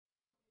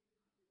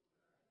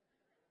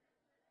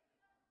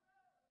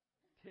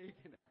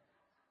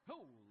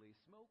Holy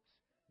smokes.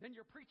 Then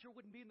your preacher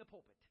wouldn't be in the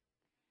pulpit.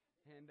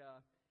 And,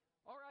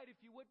 all right, if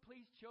you would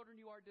please, children,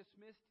 you are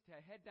dismissed to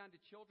head down to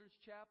Children's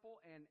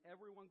Chapel, and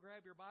everyone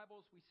grab your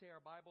Bibles. We say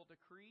our Bible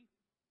decree.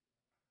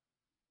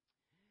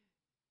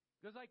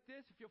 It goes like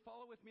this. If you'll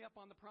follow with me up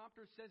on the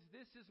prompter, it says,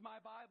 "This is my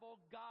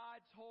Bible,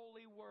 God's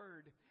holy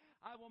word.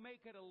 I will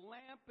make it a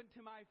lamp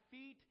unto my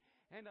feet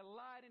and a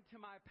light unto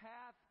my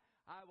path.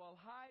 I will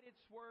hide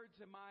its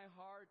words in my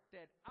heart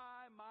that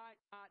I might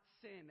not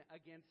sin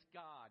against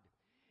God."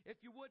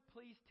 If you would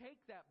please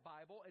take that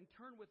Bible and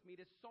turn with me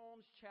to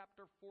Psalms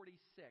chapter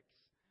 46.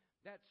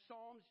 That's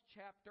Psalms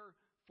chapter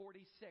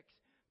 46.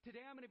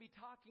 Today I'm going to be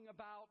talking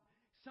about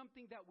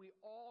something that we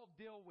all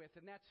deal with,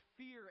 and that's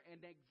fear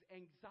and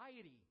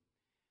anxiety.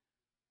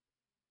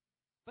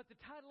 But the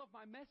title of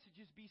my message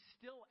is Be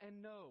Still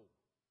and Know.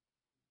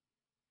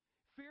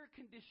 Fear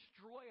can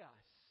destroy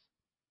us.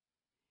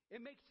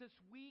 It makes us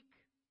weak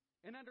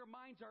and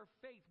undermines our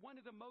faith. One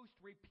of the most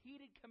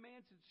repeated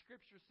commands in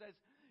Scripture says,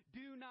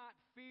 "Do not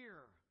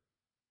fear."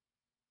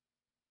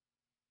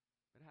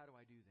 But how do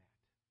I do that?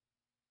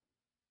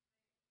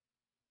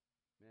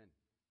 Amen.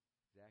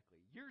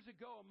 Exactly. Years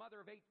ago, a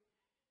mother of 8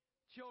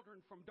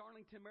 children from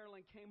Darlington,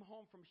 Maryland came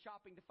home from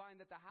shopping to find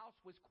that the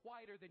house was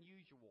quieter than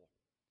usual.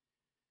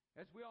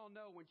 As we all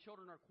know, when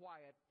children are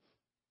quiet,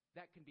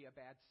 that can be a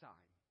bad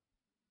sign.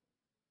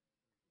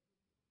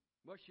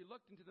 Well, she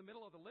looked into the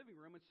middle of the living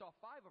room and saw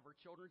 5 of her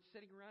children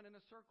sitting around in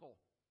a circle.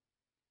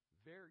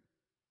 Very,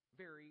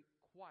 very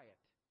quiet.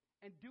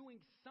 And doing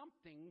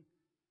something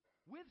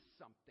with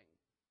something.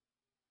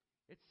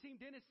 It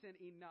seemed innocent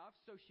enough,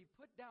 so she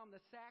put down the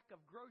sack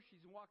of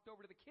groceries and walked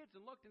over to the kids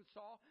and looked and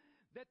saw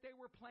that they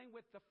were playing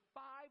with the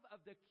 5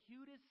 of the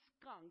cutest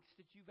skunks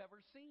that you've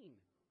ever seen.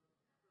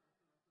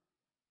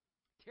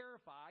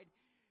 Terrified,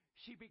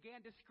 she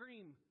began to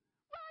scream,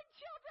 "Run,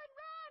 children,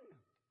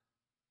 run!"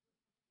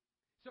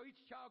 So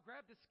each child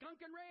grabbed a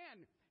skunk and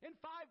ran in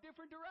 5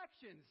 different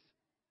directions.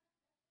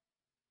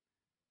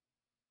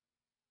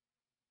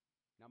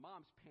 Now,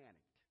 Mom's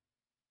panicked,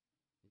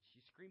 and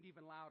she screamed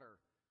even louder,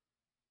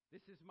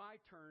 "This is my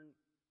turn."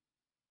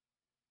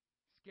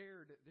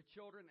 Scared the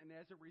children, and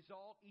as a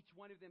result, each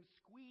one of them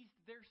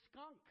squeezed their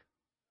skunk.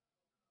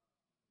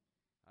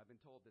 I've been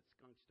told that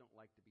skunks don't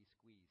like to be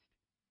squeezed.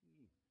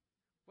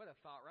 What a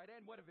thought, right?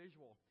 And what a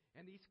visual.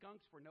 And these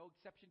skunks were no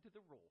exception to the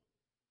rule.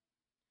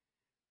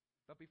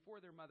 But before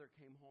their mother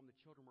came home, the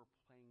children were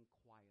playing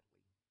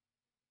quietly.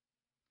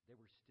 They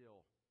were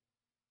still.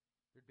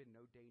 There'd been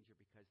no danger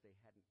because they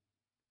hadn't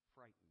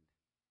frightened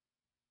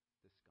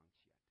the skunks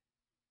yet.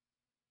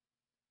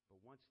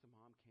 But once the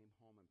mom came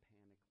home and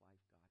panic,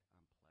 life got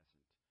unpleasant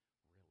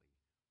really,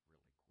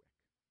 really quick.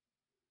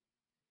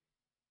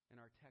 In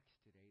our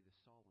text today, the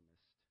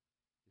psalmist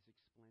is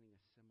explaining a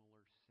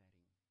similar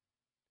setting.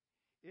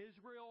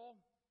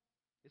 Israel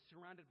is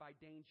surrounded by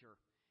danger.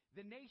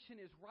 The nation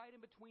is right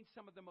in between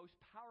some of the most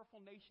powerful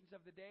nations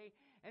of the day,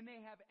 and they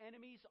have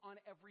enemies on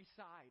every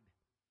side.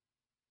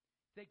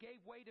 If they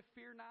gave way to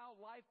fear now,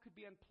 life could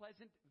be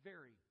unpleasant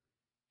very,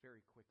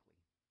 very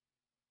quickly.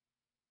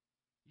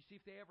 You see,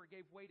 if they ever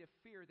gave way to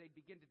fear, they'd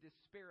begin to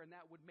despair, and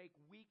that would make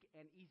weak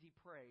and easy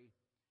prey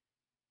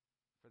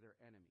for their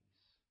enemies.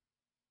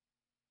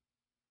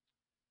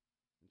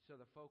 And so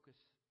the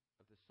focus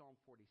of the Psalm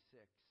 46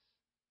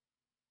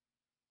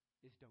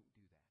 is don't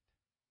do that.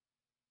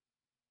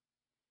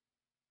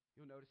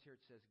 You'll notice here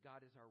it says,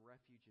 God is our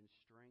refuge and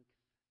strength,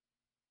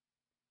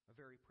 a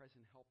very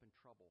present help in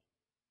trouble.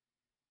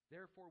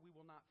 Therefore we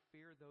will not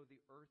fear though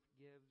the earth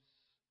gives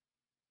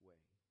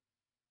way.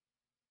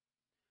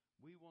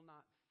 We will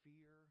not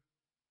fear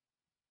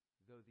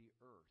though the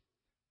earth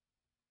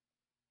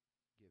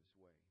gives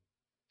way.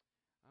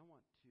 I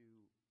want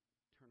to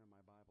turn in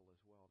my Bible as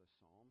well to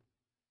Psalm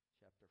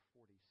chapter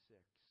 46.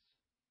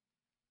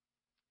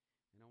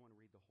 And I want to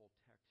read the whole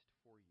text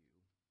for you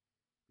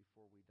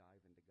before we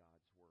dive into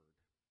God's Word.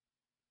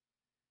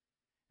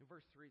 In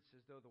verse 3 it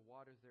says, "Though the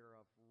waters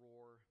thereof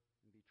roar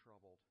and be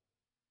troubled,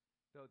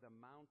 though the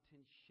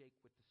mountains shake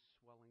with the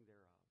swelling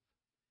thereof.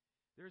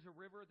 There is a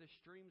river, the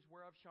streams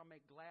whereof shall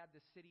make glad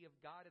the city of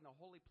God and the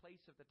holy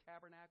place of the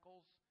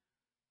tabernacles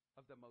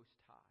of the Most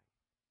High.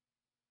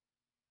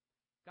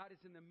 God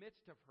is in the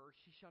midst of her,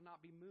 she shall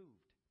not be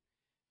moved.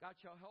 God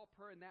shall help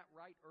her in that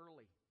right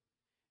early.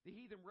 The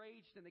heathen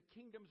raged and the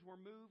kingdoms were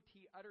moved.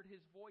 He uttered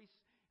his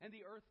voice and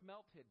the earth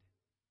melted.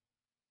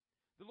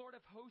 The Lord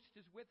of hosts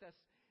is with us.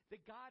 The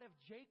God of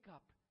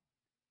Jacob,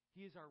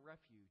 he is our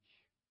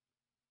refuge.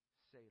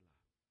 Selah.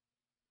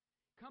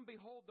 Come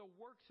behold the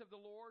works of the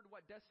Lord,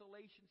 what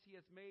desolations he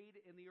has made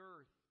in the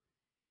earth.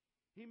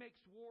 He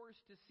makes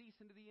wars to cease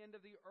unto the end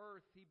of the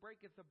earth. He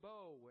breaketh the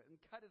bow and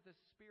cutteth the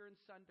spear in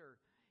sunder.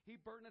 He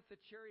burneth the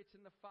chariots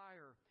in the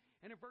fire."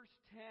 And in verse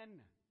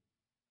 10,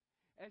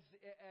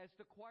 as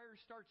the choir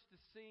starts to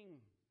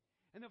sing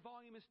and the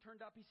volume is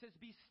turned up, he says,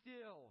 "Be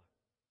still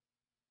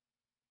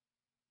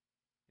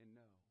and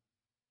know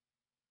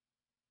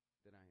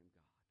that I am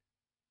God.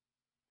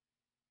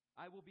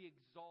 I will be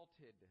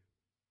exalted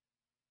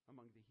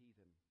among the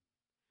heathen.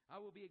 I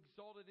will be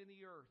exalted in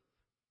the earth.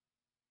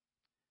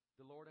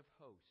 The Lord of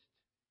hosts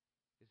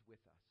is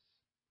with us,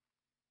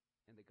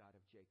 and the God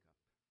of Jacob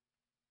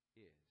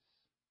is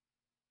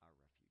our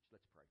refuge.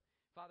 Let's pray.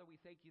 Father,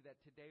 we thank you that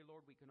today,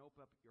 Lord, we can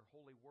open up your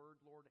holy word,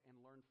 Lord, and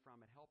learn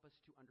from it. Help us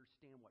to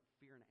understand what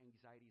fear and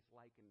anxiety is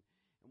like and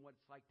what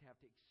it's like to have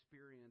to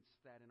experience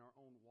that in our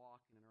own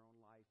walk and in our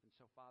own life. And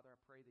so, Father, I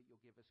pray that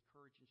you'll give us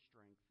courage and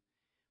strength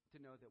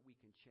to know that we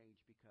can change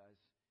because,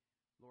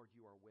 Lord,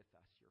 you are with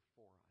us. You're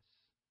for us.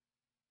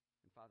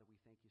 And, Father, we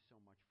thank you so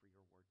much for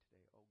your word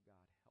today. Oh,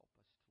 God, help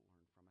us to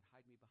learn from it.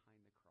 Hide me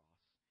behind the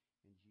cross.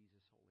 In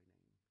Jesus' holy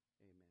name,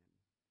 amen.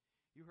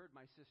 You heard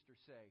my sister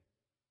say,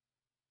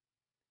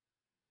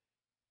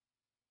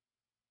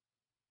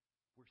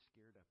 we're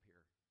scared up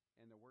here.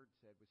 And the word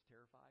said was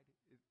terrified,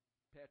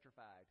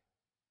 petrified.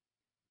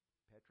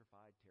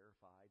 Petrified,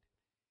 terrified.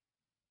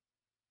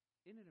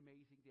 Isn't it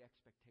amazing the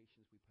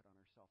expectations we put on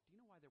ourselves? Do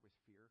you know why there was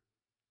fear?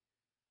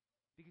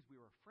 Because we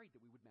were afraid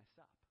that we would mess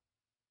up.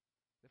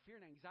 The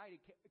fear and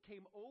anxiety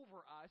came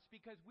over us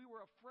because we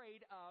were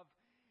afraid of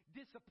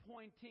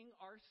disappointing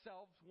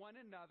ourselves, one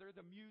another,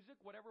 the music,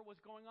 whatever was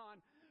going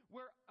on.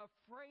 We're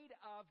afraid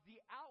of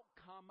the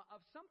outcome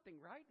of something,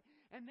 right?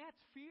 And that's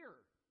fear.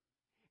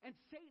 And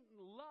Satan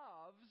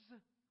loves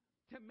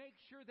to make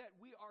sure that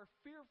we are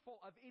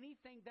fearful of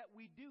anything that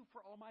we do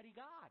for Almighty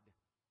God.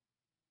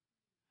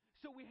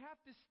 So we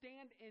have to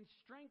stand in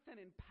strength and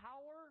in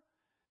power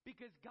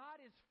because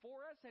God is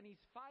for us and He's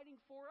fighting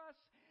for us.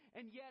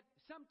 And yet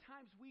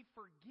sometimes we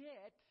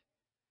forget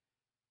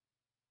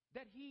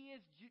that He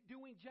is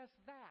doing just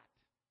that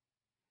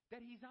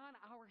He's on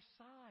our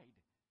side.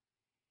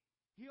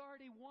 He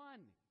already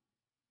won.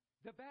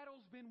 The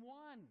battle's been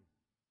won.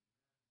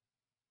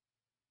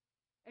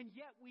 And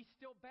yet we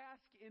still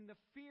bask in the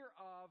fear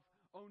of,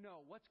 oh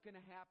no, what's going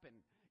to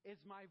happen?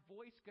 Is my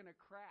voice going to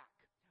crack?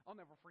 I'll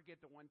never forget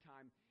the one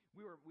time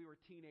we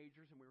were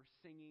teenagers and we were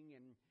singing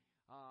and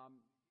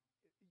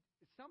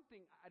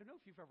something, I don't know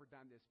if you've ever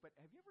done this, but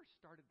have you ever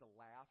started to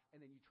laugh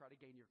and then you try to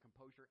gain your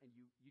composure and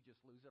you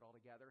just lose it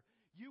altogether?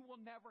 You will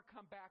never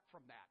come back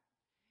from that.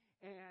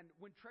 And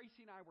when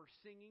Tracy and I were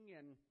singing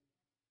and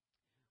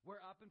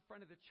we're up in front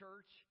of the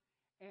church,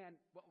 and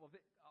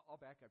I'll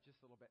back up just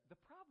a little bit. The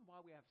problem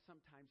why we have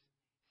sometimes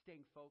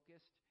staying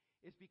focused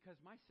is because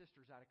my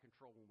sister's out of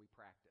control when we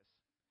practice.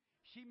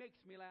 She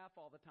makes me laugh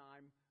all the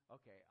time.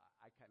 Okay,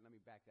 let me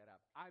back that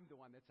up. I'm the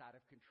one that's out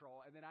of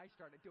control, and then I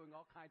started doing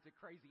all kinds of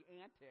crazy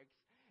antics,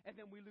 and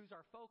then we lose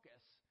our focus.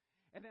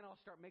 And then I'll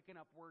start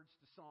making up words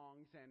to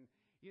songs, and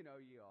you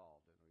all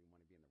don't even want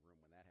to be in the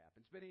room when that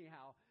happens. But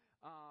anyhow,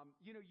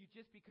 you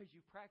just because you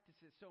practice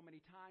it so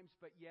many times,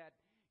 but yet,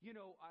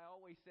 I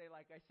always say,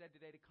 like I said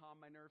today, to calm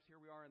my nerves, here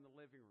we are in the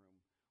living room.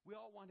 We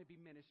all want to be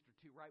ministered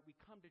to, right? We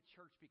come to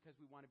church because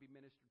we want to be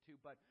ministered to,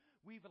 but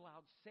we've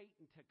allowed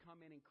Satan to come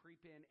in and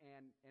creep in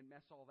and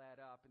mess all that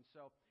up. And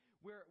so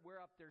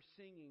we're up there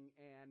singing,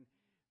 and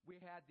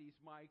we had these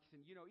mics,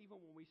 and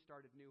even when we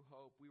started New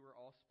Hope, we were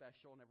all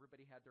special, and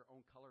everybody had their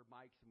own colored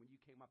mics. And when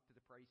you came up to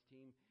the praise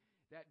team,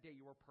 that day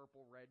you were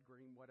purple, red,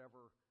 green,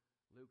 whatever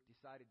Luke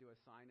decided to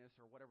assign us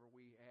or whatever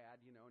we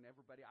had, and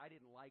everybody, I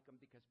didn't like them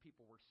because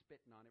people were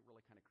spitting on it.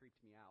 Really kind of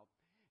creeped me out.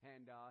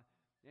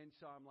 And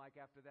so I'm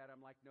like, after that, I'm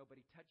like,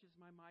 nobody touches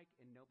my mic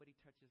and nobody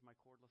touches my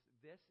cordless.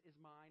 This is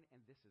mine and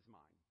this is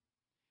mine.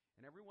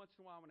 And every once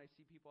in a while when I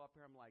see people up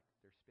here, I'm like,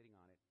 they're spitting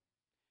on it.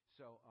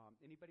 So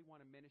anybody want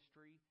a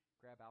ministry,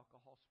 grab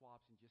alcohol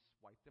swabs and just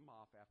swipe them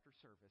off after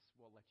service.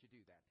 We'll let you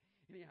do that.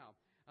 Anyhow,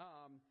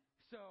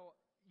 so,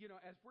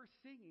 as we're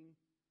singing,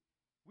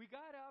 we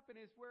got up, and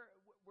as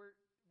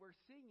we're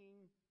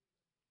singing,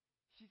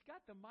 she's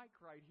got the mic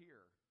right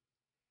here.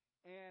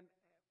 And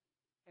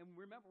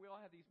remember, we all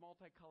have these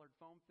multicolored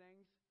foam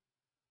things.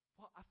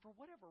 Well, for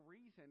whatever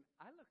reason,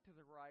 I looked to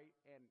the right,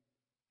 and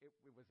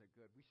it wasn't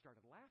good. We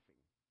started laughing.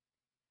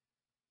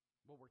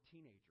 Well, we're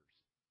teenagers.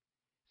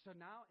 So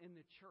now in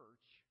the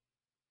church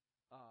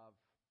of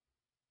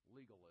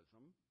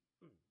legalism,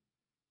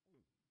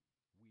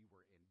 we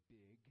were in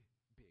big,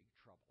 big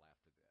trouble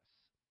after this.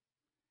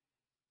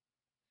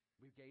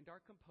 We've gained our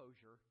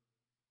composure,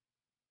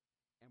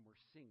 and we're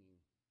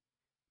singing,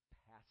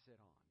 Pass It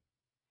On.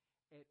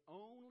 It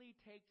only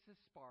takes a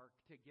spark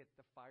to get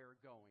the fire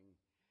going.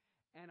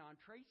 And on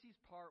Tracy's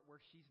part,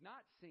 where she's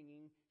not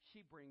singing,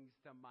 she brings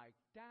the mic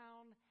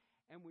down,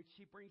 and when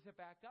she brings it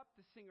back up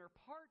to sing her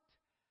part,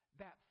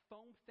 that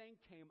foam thing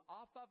came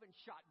off of and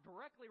shot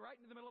directly right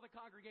into the middle of the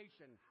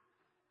congregation.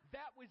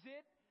 That was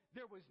it.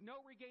 There was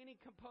no regaining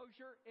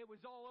composure. It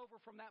was all over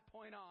from that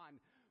point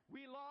on.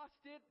 We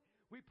lost it.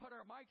 We put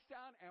our mics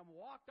down and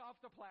walked off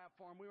the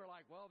platform. We were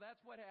like, well, that's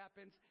what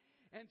happens.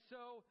 And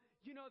so,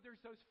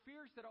 there's those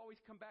fears that always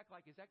come back,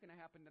 like, is that going to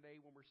happen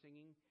today when we're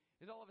singing?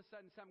 Is all of a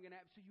sudden something going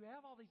to happen? So you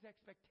have all these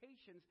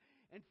expectations,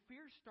 and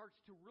fear starts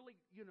to really,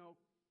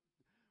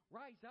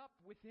 rise up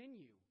within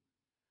you.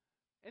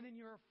 And then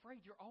you're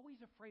afraid. You're always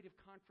afraid of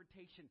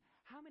confrontation.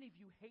 How many of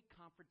you hate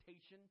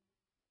confrontation?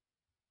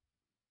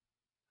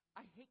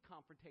 I hate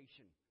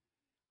confrontation.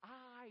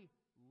 I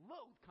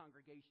loathe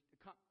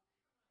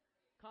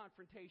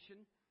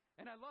confrontation,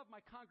 and I love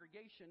my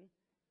congregation,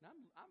 and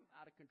I'm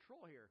out of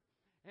control here.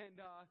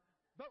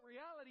 But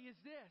reality is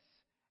this: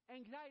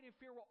 anxiety and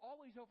fear will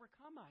always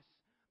overcome us.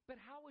 But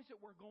how is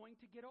it we're going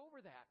to get over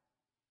that?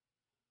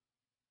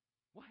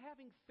 Well,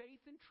 having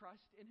faith and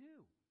trust in who?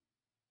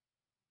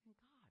 In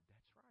God,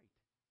 that's right.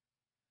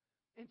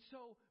 And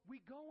so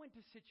we go into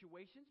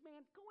situations,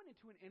 man, going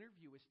into an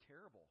interview is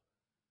terrible.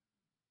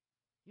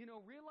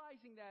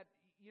 Realizing that,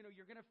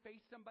 you're going to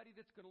face somebody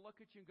that's going to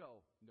look at you and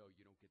go, no,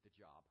 you don't get the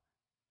job.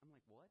 I'm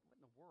like, what? What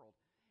in the world?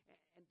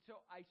 And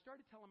so I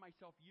started telling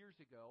myself years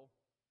ago,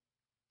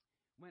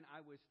 when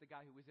I was the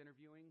guy who was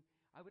interviewing,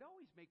 I would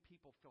always make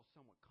people feel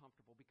somewhat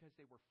comfortable because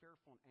they were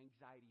fearful and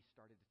anxiety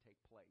started to take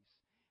place.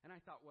 And I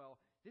thought,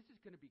 well, this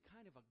is going to be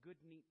kind of a good,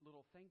 neat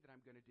little thing that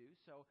I'm going to do.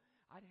 So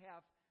I'd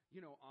have,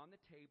 on the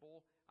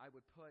table, I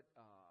would put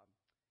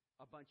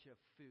a bunch of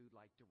food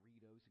like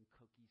Doritos and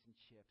cookies and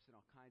chips and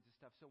all kinds of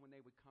stuff. So when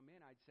they would come in,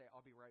 I'd say,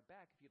 I'll be right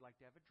back. If you'd like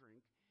to have a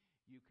drink,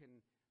 you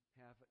can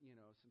have,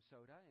 some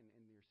soda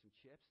and there's some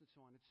chips and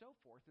so on and so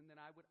forth. And then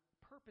I would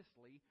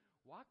purposely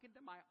walk into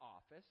my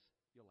office.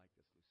 You'll like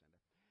this, Lucinda.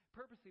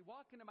 Purposely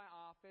walk into my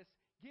office,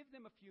 give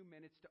them a few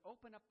minutes to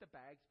open up the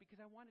bags because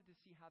I wanted to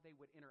see how they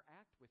would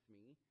interact with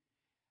me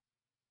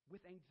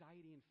with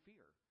anxiety and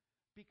fear.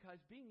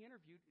 Because being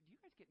interviewed, do you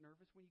guys get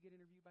nervous when you get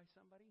interviewed by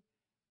somebody?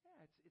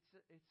 Yeah, it's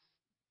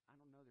I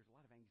don't know, there's a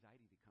lot of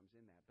anxiety that comes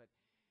in that.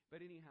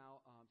 But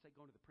anyhow, it's like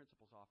going to the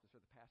principal's office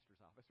or the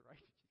pastor's office, right?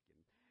 Just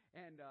kidding.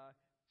 And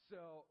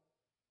so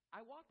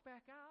I walked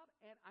back out,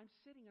 and I'm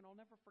sitting, and I'll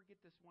never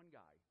forget this one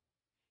guy.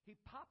 He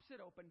pops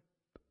it open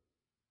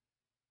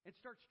and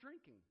starts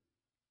drinking,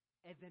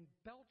 and then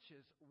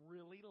belches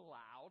really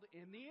loud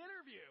in the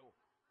interview.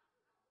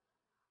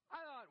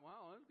 I thought,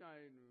 wow, this guy,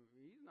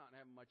 he's not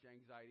having much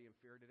anxiety and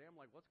fear today. I'm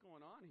like, what's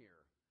going on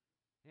here?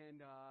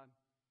 And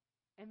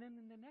then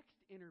in the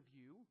next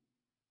interview,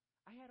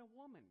 I had a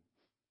woman.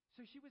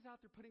 So she was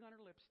out there putting on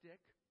her lipstick,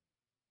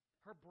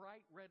 her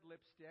bright red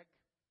lipstick.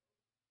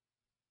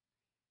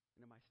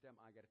 And then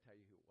I got to tell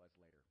you who it was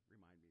later.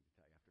 Remind me to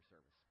tell you after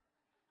service.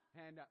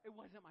 And it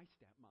wasn't my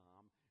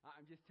stepmom.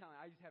 I'm just telling.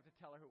 I just have to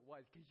tell her who it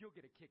was because you'll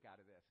get a kick out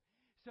of this.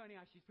 So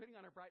anyhow, she's putting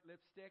on her bright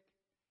lipstick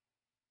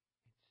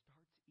and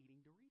starts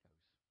eating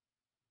Doritos.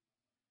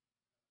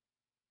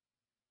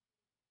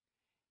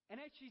 And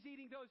as she's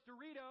eating those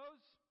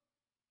Doritos,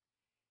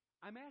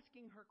 I'm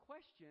asking her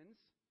questions,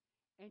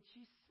 and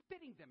she's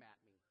spitting them at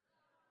me.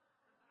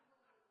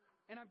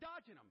 And I'm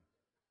dodging them.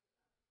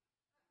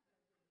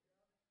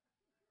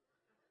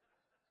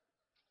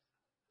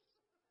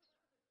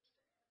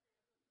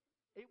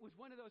 It was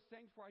one of those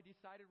things where I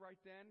decided right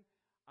then,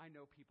 I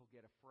know people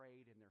get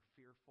afraid and they're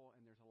fearful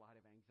and there's a lot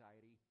of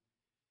anxiety,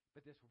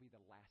 but this will be the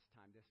last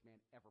time this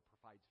man ever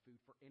provides food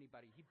for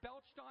anybody. He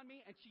belched on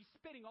me and she's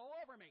spitting all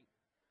over me.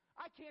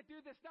 I can't do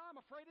this now. I'm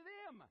afraid of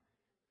them.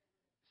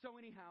 So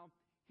anyhow,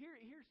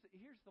 here's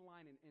the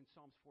line in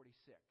Psalms 46.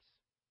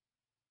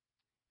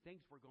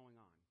 Things were going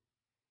on.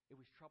 It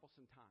was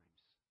troublesome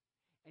times.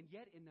 And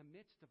yet in the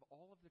midst of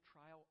all of the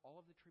trial, all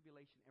of the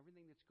tribulation,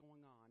 everything that's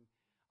going on,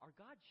 our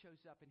God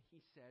shows up and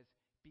he says,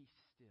 be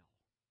still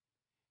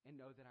and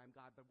know that I'm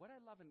God. But what I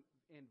love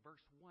in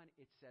verse 1,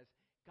 it says,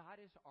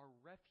 God is our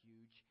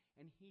refuge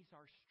and he's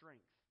our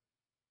strength.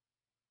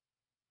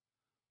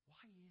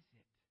 Why is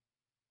it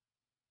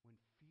when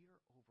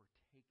fear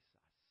overtakes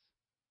us,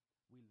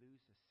 we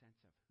lose a sense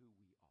of who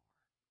we are?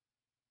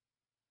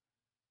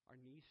 Our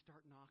knees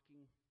start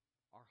knocking.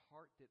 Our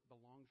heart that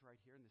belongs right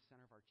here in the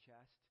center of our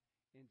chest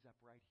ends up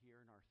right here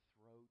in our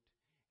throat.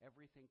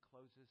 Everything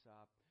closes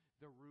up.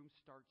 The room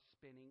starts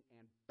spinning,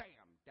 and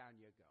bam, down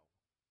you go.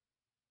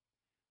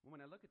 When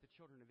I look at the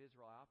children of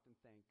Israel, I often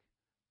think,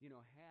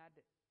 had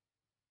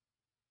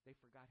they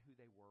forgot who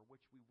they were,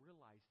 which we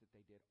realize that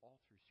they did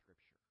all through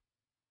Scripture,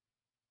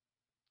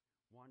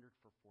 wandered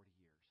for 40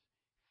 years.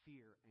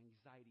 Fear,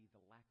 anxiety,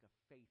 the lack of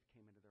faith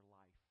came into their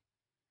life.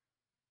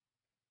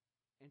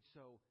 And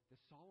so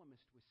the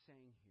psalmist was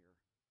saying here,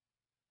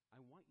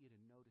 I want you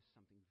to notice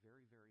something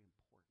very, very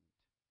important.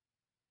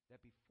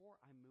 That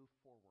before I move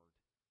forward,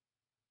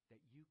 that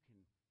you can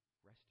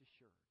rest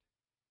assured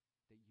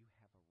that you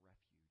have a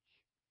refuge,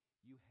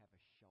 you have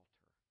a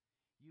shelter,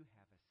 you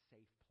have a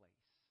safe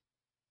place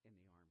in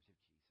the arms of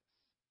Jesus.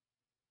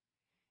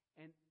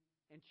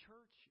 And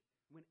church,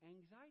 when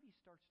anxiety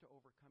starts to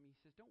overcome, he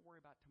says, don't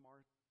worry about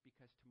tomorrow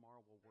because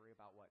tomorrow will worry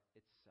about what?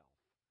 Itself.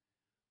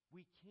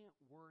 We can't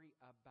worry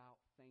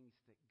about things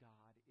that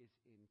God is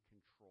in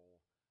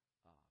control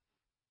of.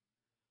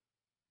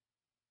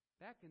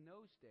 Back in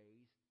those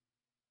days,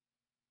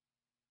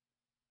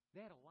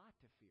 they had a lot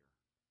to fear.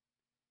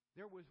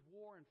 There was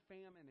war and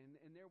famine,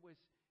 and there was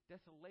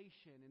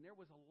desolation, and there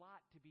was a lot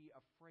to be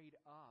afraid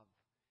of.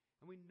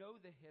 And we know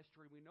the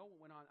history. We know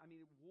what went on. I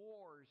mean,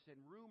 wars and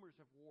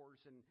rumors of wars,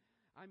 and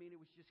I mean,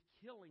 it was just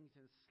killings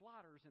and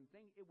slaughters and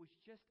things. It was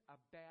just a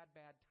bad,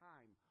 bad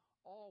time.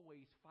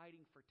 Always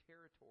fighting for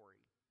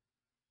territory.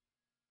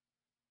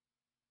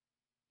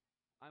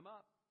 I'm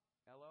up.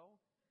 Hello?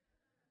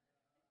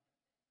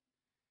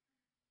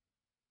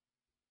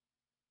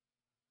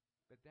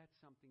 But that's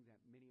something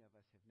that many of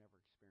us have never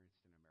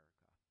experienced in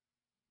America.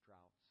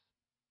 Droughts,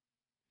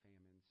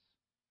 famines,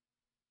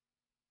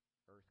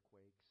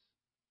 earthquakes,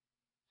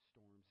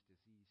 storms,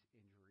 disease,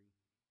 injury.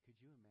 Could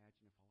you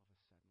imagine if all of a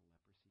sudden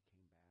leprosy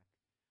came back?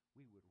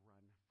 We would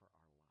run for our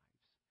lives.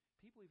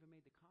 People even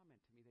made the comment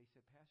to me. They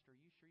said, Pastor,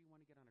 are you sure you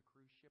want to get on a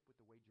cruise ship with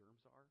the way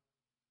germs are?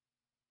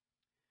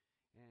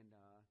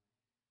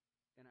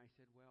 And I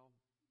said, well,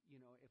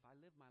 if I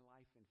live my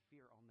life in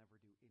fear, I'll never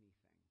do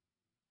anything.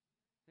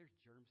 There's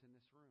germs in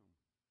this room.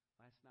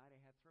 Last night I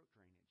had throat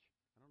drainage.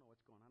 I don't know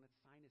what's going on. It's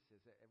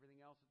sinuses.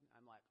 Everything else,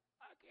 I'm like,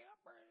 I can't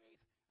breathe.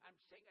 I'm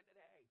singing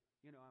today.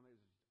 It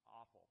was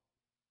awful.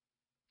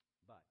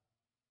 But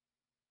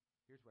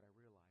here's what I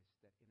realized,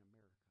 that in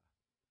America,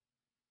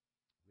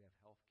 we have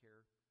health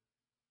care,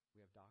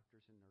 we have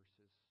doctors and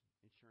nurses,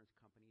 insurance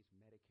companies,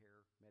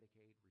 Medicare,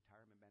 Medicaid,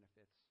 retirement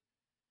benefits.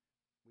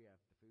 We have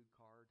the food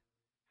card,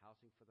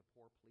 housing for the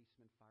poor,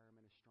 policemen,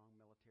 firemen, a strong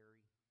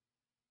military.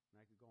 And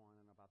I could go on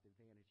and on about the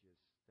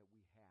advantages that we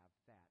have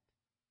that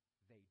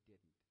they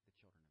didn't, the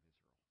children of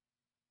Israel.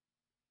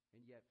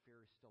 And yet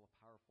fear is still a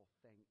powerful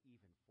thing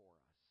even for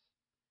us.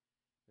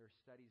 There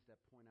are studies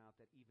that point out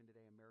that even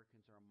today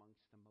Americans are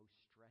amongst the most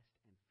stressed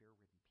and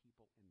fear-ridden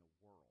people in the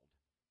world.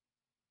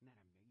 Isn't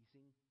that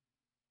amazing?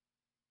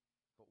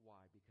 But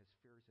why? Because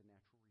fear is a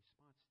natural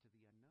response to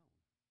the unknown.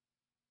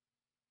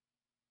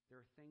 There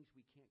are things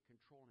we can't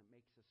control, and it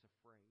makes us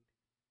afraid.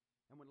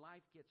 And when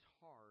life gets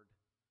hard,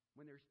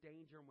 when there's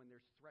danger and when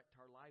there's threat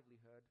to our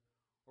livelihood,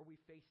 or we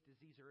face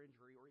disease or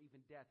injury or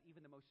even death,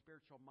 even the most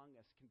spiritual among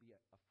us can be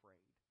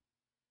afraid.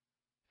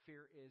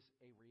 Fear is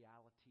a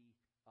reality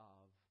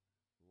of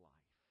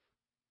life.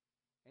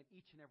 And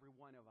each and every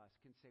one of us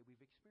can say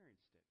we've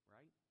experienced it,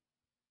 right?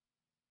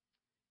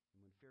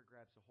 And when fear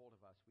grabs a hold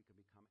of us, we can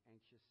become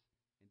anxious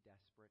and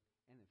desperate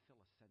and then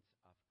feel a sense of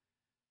powerlessness.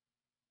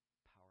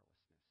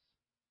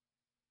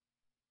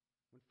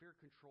 When fear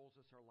controls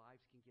us, our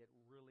lives can get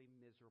really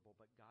miserable,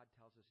 but God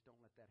tells us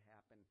don't let that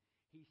happen.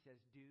 He says,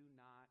 do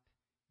not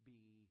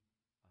be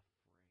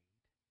afraid.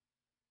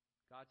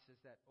 God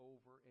says that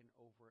over and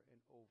over and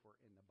over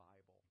in the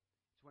Bible.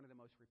 It's one of the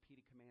most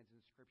repeated commands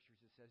in the Scriptures.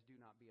 It says, do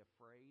not be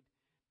afraid.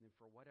 And then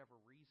for whatever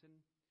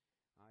reason,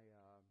 I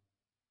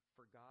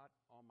forgot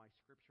all my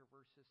Scripture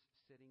verses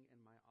sitting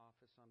in my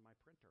office on my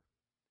printer.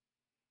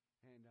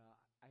 And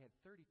I had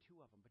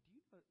 32 of them. But do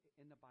you know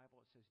in the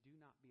Bible it says, do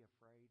not be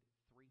afraid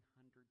 300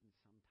 and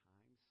some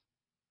times?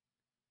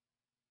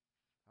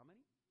 How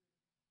many?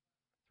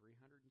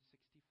 365.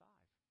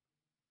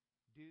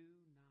 Do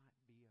not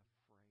be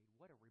afraid.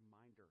 What a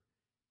reminder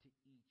to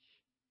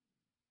each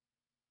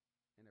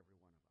and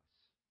every one of us.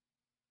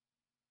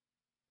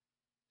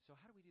 So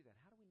how do we do that?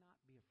 How do we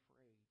not be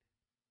afraid?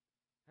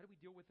 How do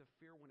we deal with the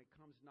fear when it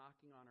comes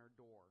knocking on our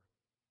door?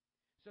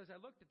 So as I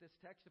looked at this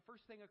text, the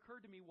first thing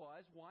occurred to me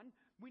was, one,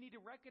 we need to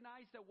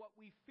recognize that what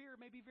we fear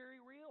may be very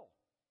real.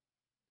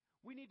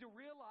 We need to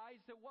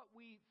realize that what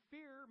we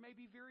fear may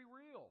be very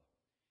real.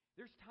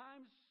 There's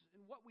times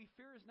when what we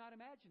fear is not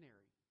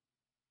imaginary.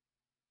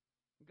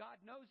 God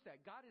knows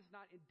that. God is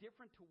not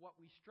indifferent to what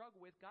we struggle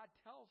with. God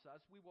tells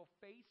us we will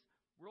face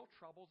real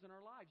troubles in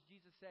our lives.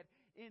 Jesus said,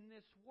 in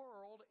this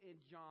world, in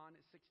John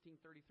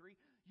 16:33,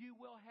 you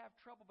will have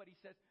trouble. But he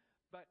says,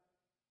 but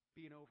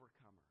be an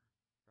overcomer,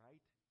 right?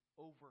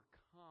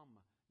 Overcome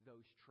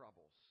those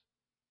troubles.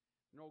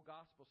 An old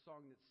gospel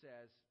song that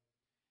says,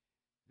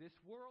 this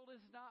world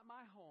is not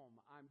my home.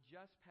 I'm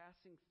just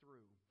passing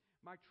through.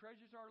 My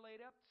treasures are laid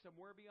up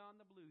somewhere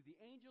beyond the blue. The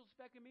angels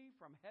beckon me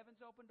from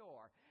heaven's open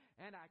door,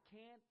 and I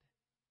can't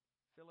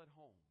feel at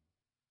home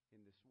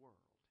in this world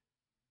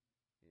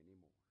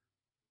anymore.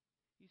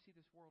 You see,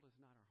 this world is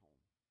not our home.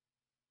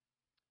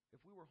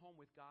 If we were home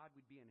with God,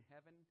 we'd be in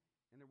heaven,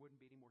 and there wouldn't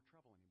be any more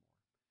trouble anymore.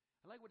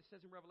 I like what it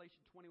says in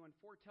Revelation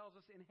 21:4. It tells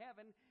us, in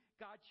heaven,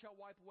 God shall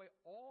wipe away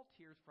all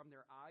tears from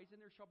their eyes,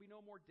 and there shall be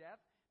no more death,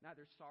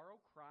 neither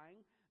sorrow,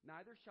 crying,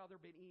 neither shall there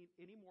be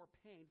any more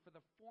pain, for the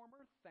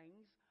former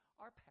things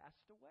are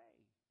passed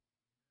away.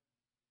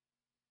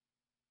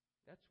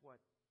 That's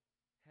what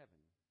heaven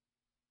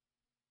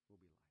will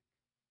be like.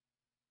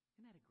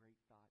 Isn't that a great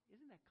thought?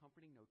 Isn't that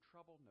comforting? No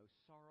trouble, no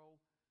sorrow,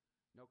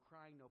 no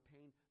crying, no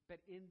pain. But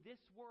in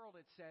this world,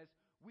 it says,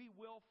 we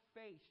will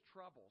face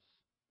troubles,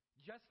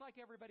 just like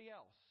everybody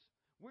else.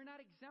 We're not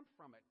exempt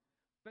from it.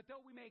 But though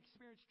we may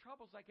experience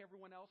troubles like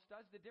everyone else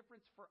does, the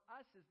difference for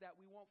us is that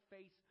we won't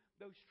face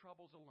those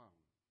troubles alone.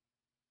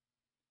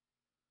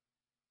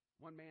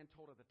 One man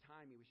told of the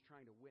time he was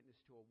trying to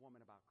witness to a woman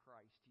about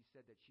Christ. He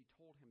said that she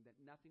told him that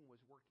nothing was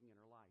working in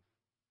her life.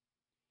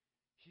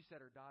 She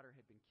said her daughter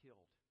had been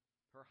killed.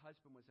 Her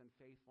husband was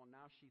unfaithful.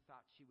 Now she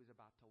thought she was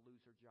about to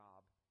lose her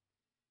job.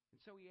 And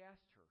so he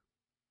asked her,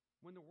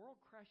 when the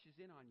world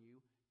crashes in on you,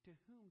 to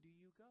whom do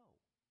you go?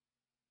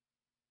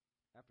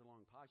 After a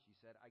long pause, she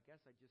said, I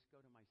guess I just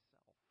go to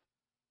myself.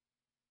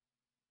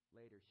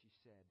 Later, she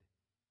said,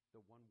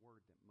 the one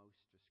word that most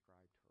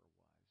described her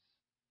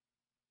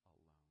was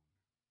alone.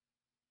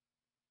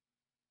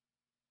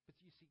 But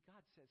you see,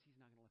 God says he's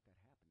not going to let that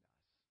happen to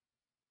us.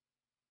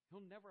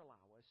 He'll never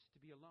allow us to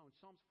be alone.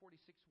 Psalms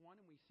 46:1,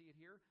 and we see it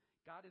here.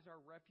 God is our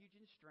refuge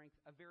and strength,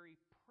 a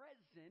very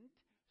present,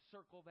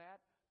 circle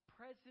that,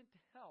 present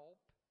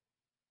help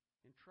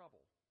in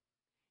trouble.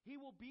 He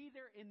will be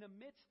there in the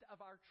midst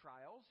of our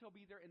trials. He'll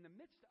be there in the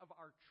midst of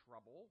our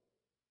trouble.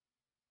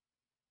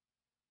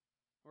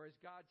 Or as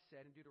God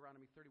said in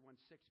Deuteronomy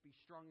 31:6, be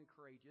strong and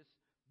courageous.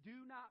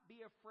 Do not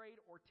be afraid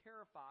or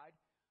terrified.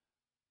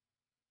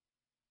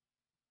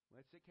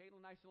 Let's say,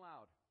 Caitlin, nice and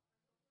loud.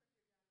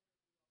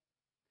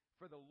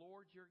 For the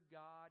Lord your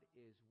God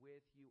is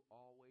with you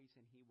always,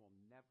 and he will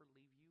never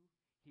leave you.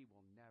 He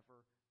will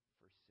never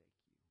forsake you.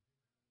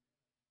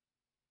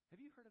 Have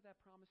you heard of that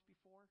promise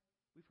before?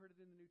 We've heard it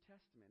in the New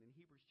Testament. In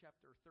Hebrews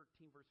chapter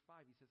 13, verse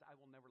 5, he says, I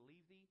will never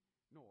leave thee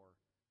nor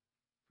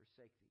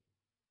forsake thee.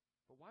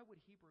 But why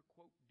would Hebrew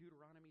quote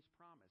Deuteronomy's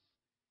promise?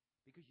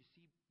 Because you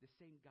see, the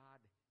same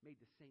God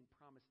made the same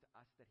promise to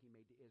us that he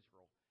made to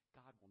Israel.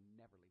 God will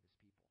never leave his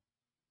people.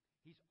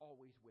 He's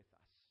always with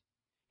us.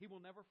 He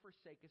will never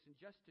forsake us. And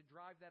just to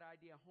drive that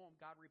idea home,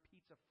 God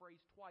repeats a phrase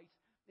twice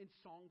in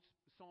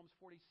Psalms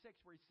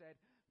 46, where he said,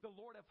 the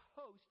Lord of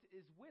hosts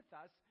is with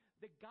us.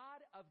 The God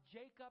of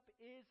Jacob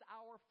is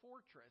our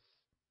fortress.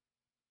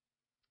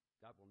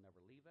 God will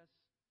never leave us.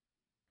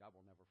 God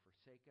will never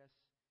forsake us.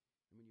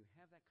 And when you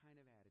have that kind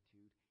of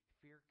attitude,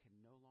 fear can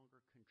no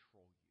longer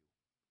control you.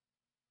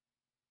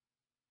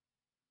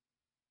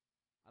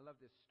 I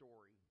love this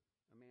story.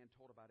 A man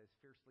told about his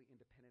fiercely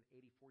independent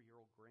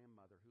 84-year-old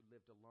grandmother who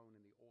lived alone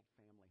in the old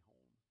family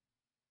home.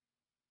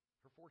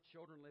 Her 4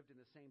 children lived in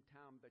the same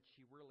town, but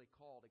she rarely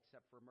called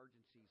except for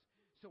emergencies.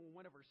 So when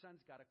one of her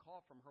sons got a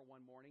call from her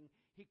one morning,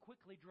 he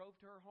quickly drove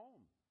to her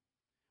home.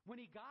 When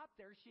he got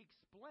there, she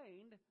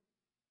explained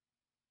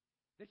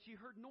that she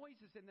heard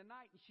noises in the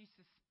night, and she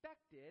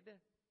suspected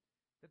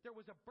that there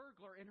was a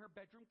burglar in her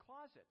bedroom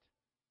closet.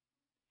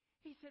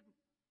 He said,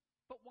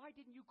 but why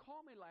didn't you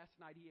call me last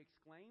night? He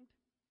exclaimed.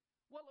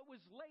 Well, it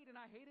was late and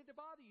I hated to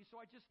bother you, so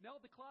I just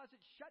nailed the closet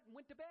shut and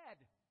went to bed.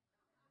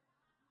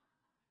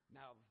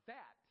 Now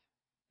that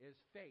is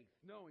faith,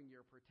 knowing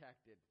you're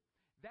protected.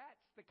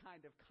 That's the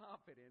kind of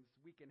confidence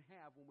we can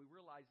have when we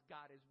realize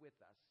God is with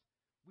us.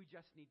 We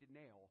just need to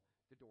nail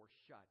the door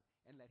shut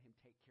and let him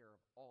take care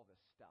of all the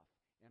stuff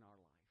in our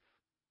life.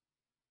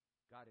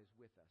 God is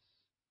with us,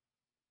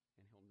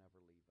 and he'll never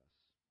leave us.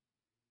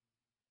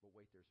 But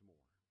wait, there's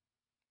more.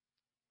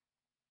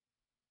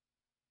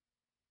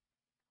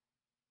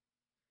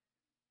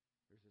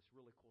 There's this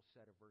really cool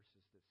set of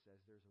verses that says,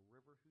 there's a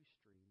river whose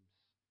streams,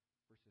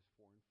 verses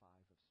 4 and 5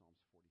 of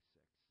Psalms 46.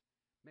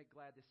 Make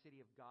glad the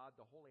city of God,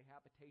 the holy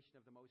habitation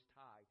of the Most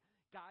High.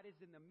 God is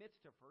in the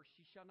midst of her.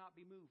 She shall not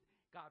be moved.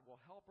 God will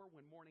help her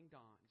when morning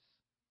dawns.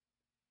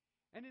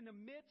 And in the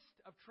midst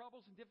of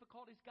troubles and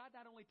difficulties, God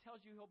not only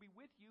tells you he'll be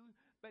with you,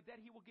 but that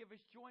he will give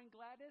us joy and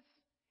gladness,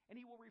 and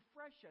he will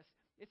refresh us.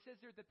 It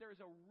says there that there is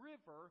a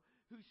river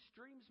whose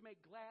streams make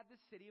glad the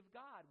city of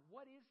God.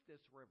 What is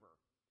this river?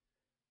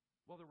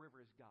 Well, the river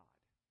is God.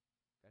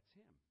 That's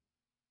him.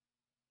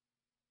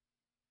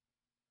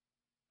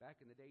 Back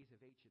in the days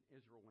of ancient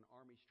Israel, when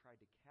armies tried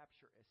to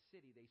capture a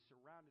city, they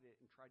surrounded it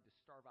and tried to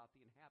starve out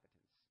the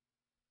inhabitants.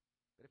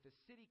 But if a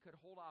city could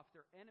hold off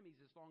their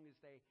enemies as long as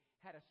they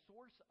had a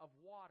source of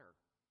water,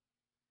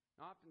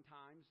 now,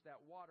 oftentimes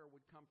that water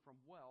would come from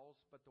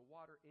wells, but the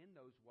water in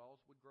those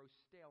wells would grow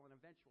stale, and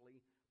eventually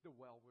the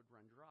well would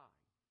run dry.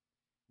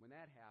 When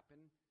that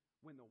happened,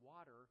 when the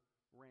water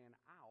ran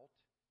out,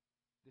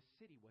 the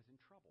city was in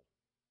trouble.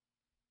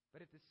 But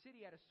if the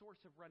city had a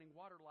source of running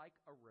water like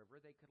a river,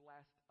 they could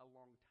last a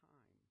long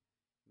time.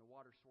 And the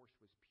water source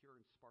was pure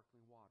and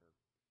sparkling water.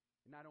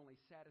 It not only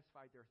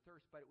satisfied their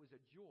thirst, but it was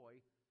a joy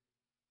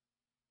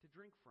to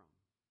drink from.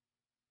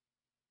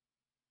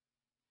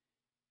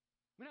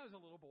 When I was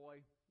a little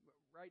boy,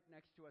 right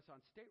next to us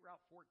on State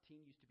Route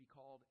 14 used to be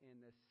called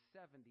in the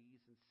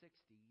 70s and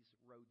 60s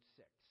Road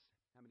 6.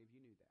 How many of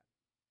you knew that?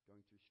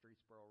 Going through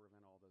Streetsboro,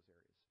 Ravenna, all those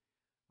areas.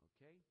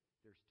 Okay,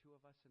 there's 2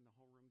 of us in the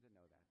whole room that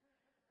know that.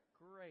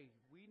 Great.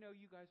 We know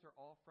you guys are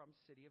all from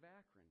city of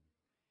Akron.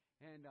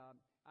 And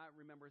I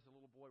remember as a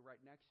little boy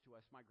right next to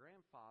us, my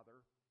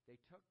grandfather, they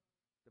took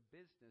the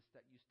business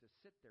that used to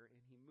sit there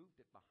and he moved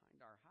it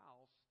behind our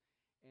house.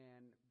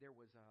 And there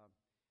was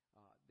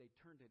they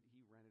turned it,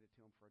 he rented it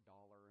to him for $1.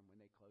 And when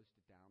they closed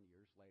it down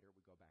years later,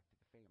 we go back to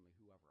the family,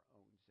 whoever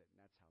owns it. And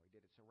that's how he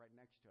did it. So right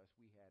next to us,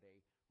 we had a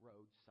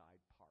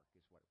roadside park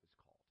is what it was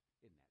called.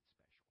 Isn't that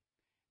special?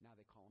 Now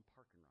they call them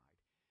park and ride.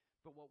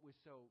 But what was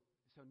so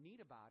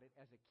neat about it,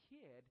 as a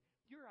kid,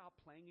 you're out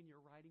playing and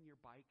you're riding your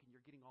bike and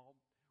you're getting all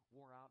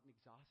wore out and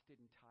exhausted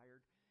and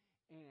tired.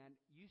 And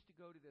you used to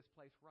go to this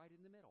place right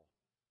in the middle.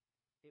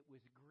 It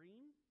was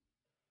green,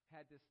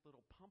 had this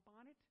little pump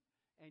on it,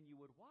 and you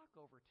would walk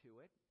over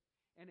to it.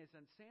 And as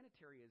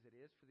unsanitary as it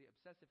is for the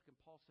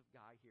obsessive-compulsive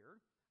guy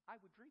here, I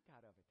would drink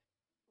out of it.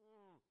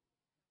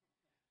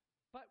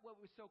 But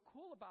what was so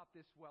cool about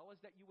this well is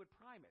that you would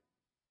prime it.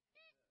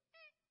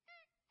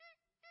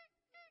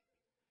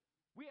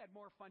 We had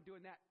more fun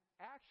doing that,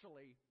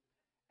 actually,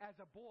 as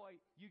a boy,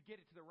 you'd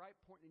get it to the right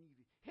point and you'd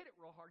hit it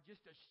real hard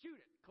just to shoot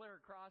it clear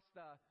across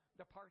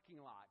the parking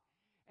lot.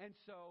 And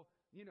so,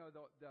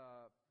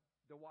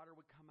 the water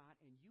would come out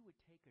and you would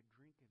take a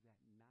drink of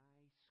that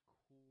nice,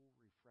 cool,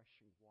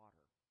 refreshing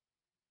water.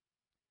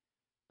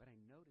 But I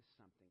noticed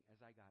something.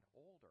 As I got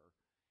older,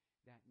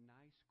 that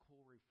nice,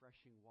 cool,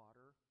 refreshing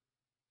water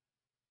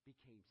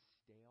became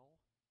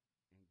stale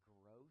and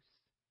gross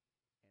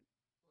and was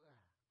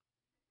disgusting.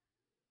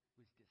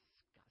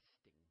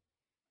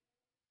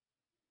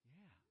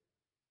 Yeah.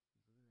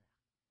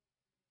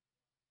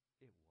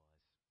 It was.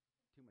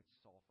 Too much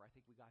sulfur. I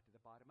think we got to the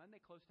bottom, and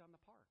they closed down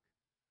the park.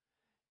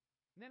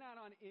 And then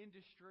out on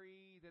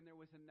Industry, then there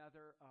was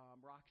another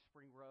Rock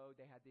Spring Road.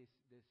 They had this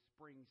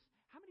springs.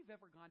 How many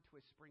have ever gone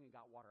to a spring and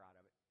got water out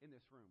of it in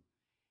this room?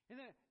 And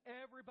then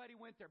everybody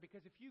went there,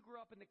 because if you grew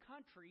up in the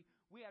country,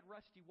 we had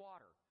rusty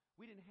water.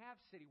 We didn't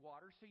have city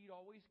water, so you'd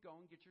always go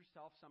and get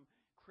yourself some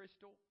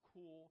crystal,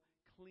 cool,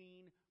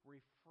 clean,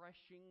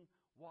 refreshing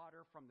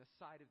water from the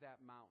side of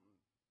that mountain.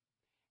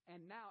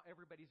 And now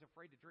everybody's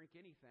afraid to drink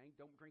anything.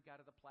 Don't drink out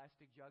of the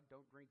plastic jug.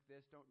 Don't drink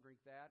this. Don't drink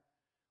that.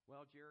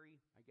 Well, Jerry,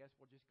 I guess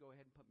we'll just go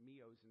ahead and put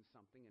Mio's in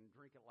something and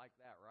drink it like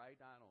that, right?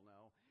 I don't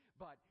know.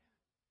 But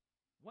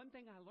one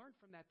thing I learned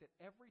from that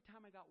every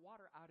time I got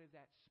water out of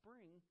that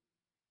spring,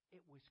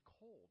 it was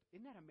cold.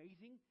 Isn't that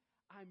amazing?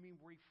 I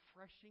mean,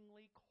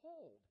 refreshingly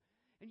cold.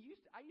 And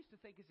I used to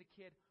think as a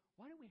kid,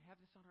 why don't we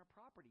have this on our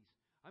properties?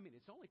 I mean,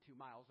 it's only 2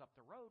 miles up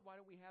the road. Why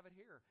don't we have it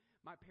here?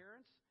 My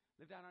parents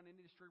lived out on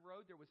Industry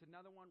Road. There was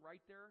another one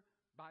right there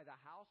by the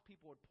house.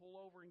 People would pull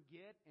over and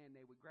and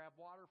they would grab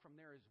water from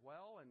there as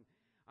well. And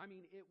I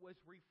mean, it was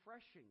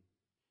refreshing.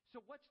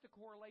 So what's the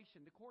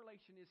correlation? The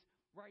correlation is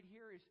right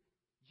here is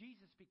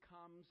Jesus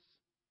becomes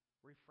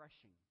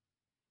refreshing,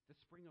 the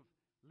spring of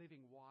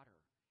living water.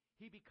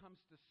 He becomes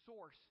the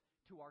source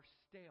to our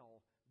stale,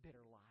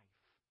 bitter life.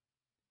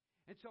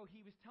 And so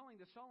he was telling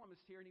the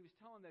psalmist here, and he was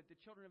telling the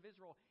children of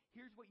Israel,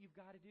 here's what you've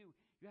got to do.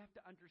 You have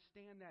to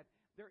understand that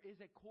there is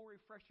a cool,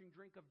 refreshing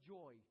drink of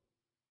joy,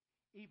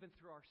 even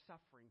through our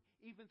suffering,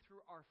 even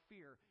through our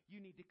fear.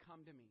 You need to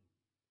come to me.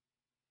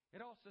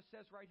 It also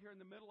says right here in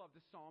the middle of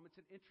the psalm,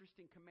 it's an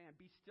interesting command.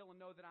 Be still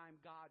and know that I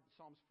am God,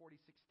 Psalms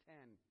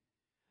 46:10.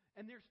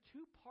 And there's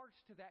 2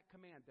 parts to that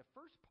command. The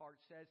first part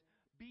says,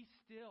 be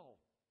still,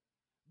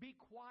 be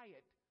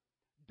quiet,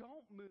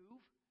 don't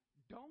move,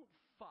 don't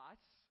fuss,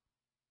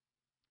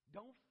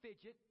 don't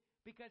fidget,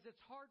 because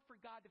it's hard for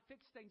God to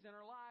fix things in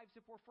our lives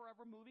if we're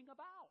forever moving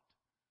about.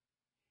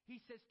 He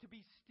says to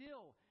be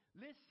still,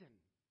 listen.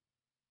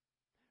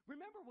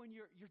 Remember when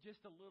you're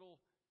just a little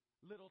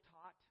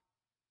tot?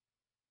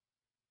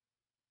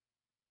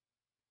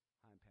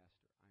 I'm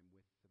Pastor. I'm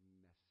with the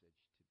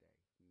message today.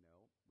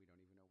 No, we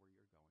don't even know where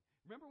you're going.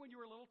 Remember when you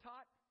were a little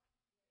tot?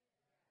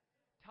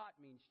 Tot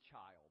means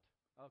child.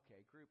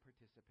 Okay, group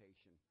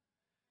participation.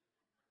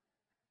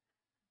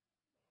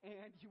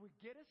 And you would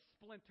get a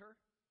splinter.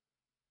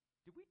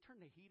 Did we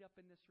turn the heat up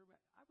in this room?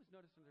 I was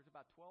noticing there's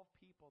about 12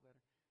 people that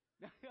are.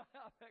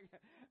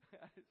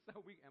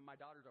 And my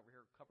daughter's over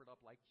here covered up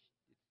like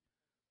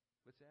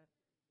what's that?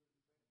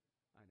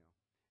 I know.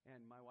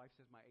 And my wife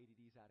says my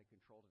ADD's out of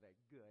control today.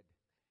 Good.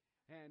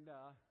 And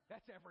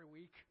that's every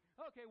week.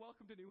 Okay,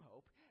 welcome to New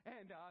Hope.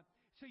 And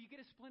so you get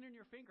a splinter in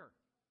your finger.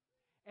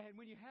 And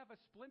when you have a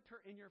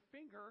splinter in your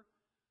finger,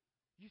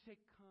 you say,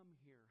 come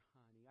here,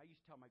 honey. I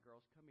used to tell my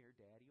girls, come here,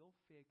 Daddy will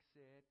fix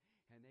it.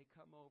 And they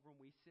come over and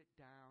we sit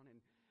down,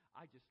 and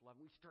I just love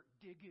it. We start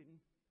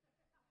digging.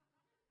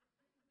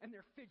 And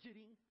they're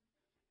fidgeting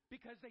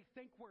because they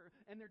think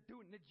and they're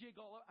doing the jig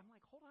all over. I'm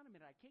like, hold on a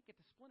minute. I can't get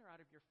the splinter out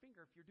of your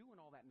finger if you're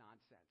doing all that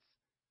nonsense.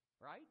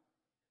 Right?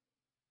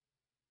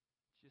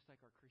 It's just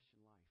like our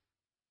Christian life.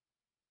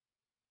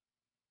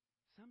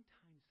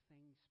 Sometimes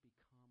things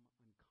become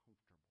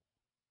uncomfortable.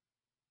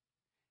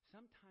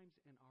 Sometimes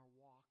in our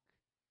walk,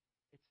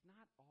 it's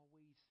not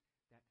always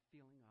that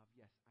feeling of,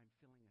 yes, I'm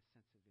feeling a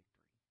sense of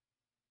victory.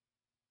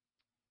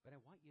 But I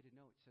want you to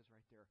know, it says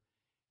right there,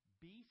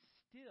 be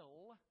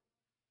still.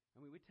 And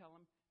we would tell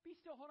them, be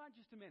still, hold on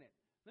just a minute.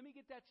 Let me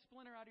get that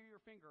splinter out of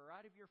your finger or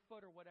out of your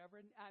foot or whatever.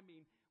 And I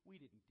mean, we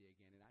didn't dig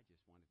in it. I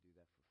just wanted to do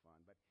that for fun.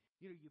 But,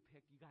 you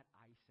got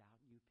ice out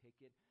and you pick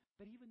it.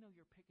 But even though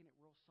you're picking it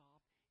real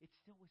soft, it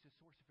still was a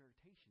source of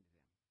irritation to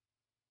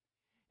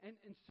them.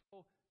 And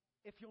so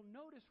if you'll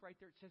notice right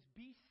there, it says,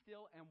 be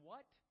still and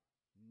what?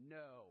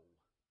 Know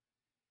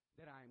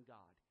that I am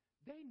God.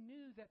 They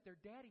knew that their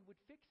daddy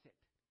would fix it.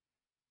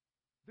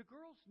 The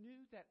girls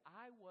knew that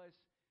I was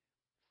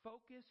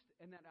focused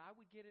and that I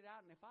would get it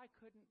out, and if I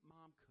couldn't,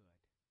 Mom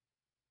could.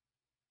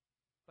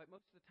 But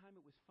most of the time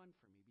it was fun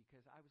for me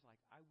because I was like,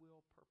 I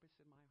will purpose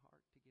in my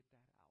heart to get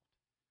that out.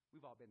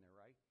 We've all been there,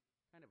 right?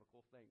 Kind of a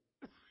cool thing,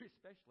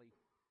 especially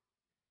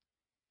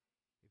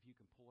if you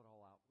can pull it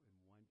all out in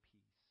one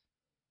piece.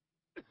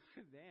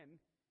 Then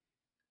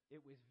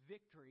it was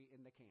victory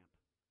in the camp.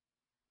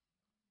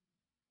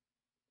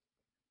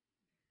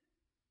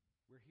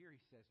 Where here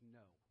he says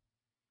no.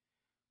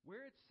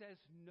 Where it says,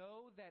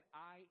 know that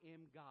I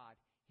am God,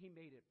 he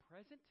made it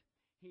present,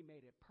 He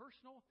made it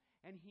personal,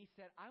 and he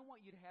said, I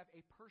want you to have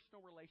a personal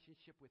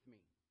relationship with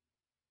me.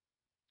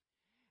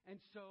 And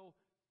so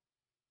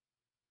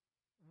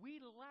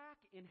we lack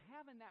in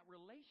having that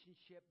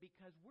relationship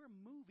because we're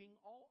moving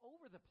all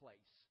over the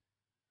place.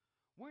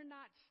 We're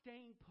not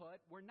staying put.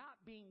 We're not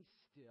being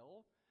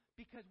still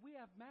because we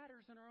have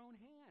matters in our own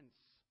hands.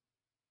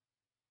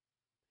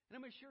 And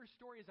I'm going to share a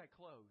story as I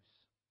close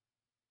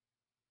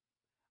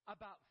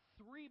about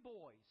 3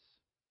 boys.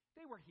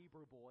 They were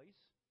Hebrew boys.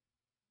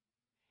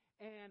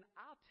 And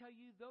I'll tell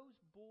you, those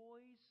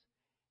boys,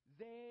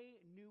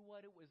 they knew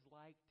what it was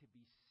like to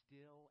be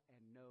still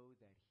and know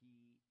that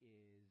He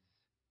is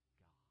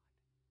God.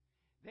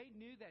 They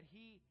knew that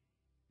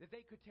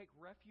they could take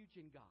refuge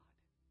in God.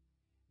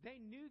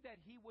 They knew that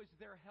He was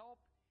their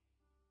help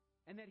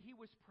and that He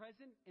was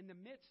present in the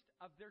midst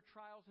of their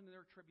trials and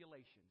their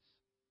tribulations.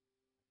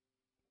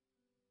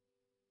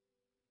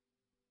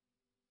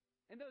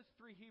 And those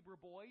 3 Hebrew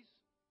boys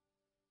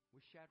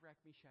was Shadrach,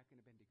 Meshach,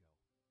 and Abednego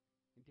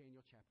in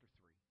Daniel chapter 3.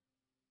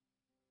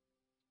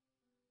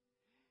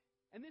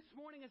 And this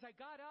morning as I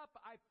got up,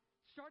 I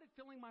started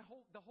feeling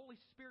the Holy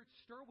Spirit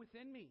stir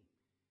within me.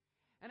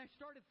 And I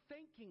started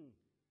thinking,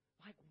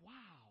 like,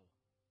 wow,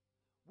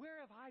 where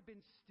have I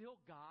been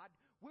still, God?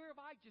 Where have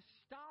I just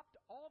stopped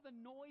all the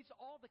noise,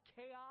 all the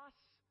chaos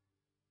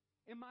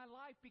in my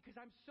life because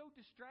I'm so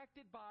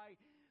distracted by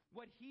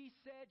what he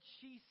said,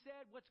 she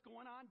said, what's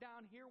going on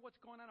down here, what's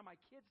going on in my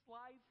kid's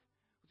life,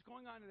 what's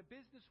going on in the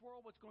business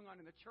world, what's going on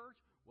in the church,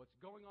 what's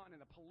going on in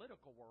the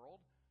political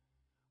world.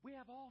 We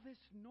have all this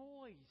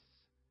noise.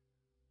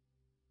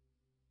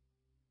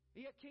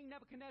 Yet King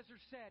Nebuchadnezzar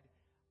said,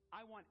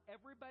 I want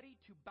everybody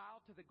to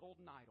bow to the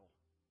golden idol.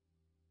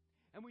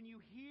 And when you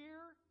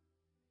hear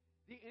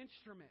the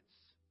instruments,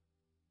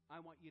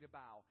 I want you to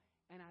bow.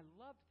 And I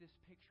loved this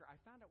picture. I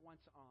found it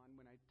once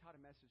when I taught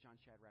a message on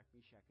Shadrach,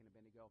 Meshach, and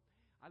Abednego.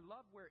 I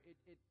love where it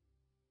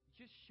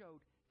just showed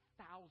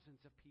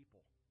thousands of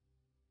people.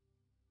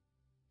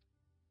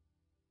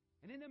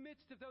 And in the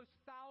midst of those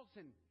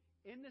 1,000,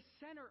 in the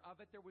center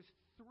of it, there was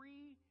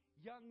 3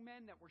 young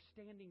men that were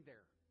standing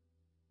there.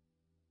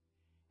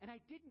 And I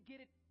didn't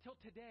get it till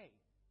today.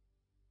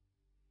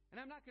 And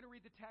I'm not going to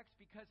read the text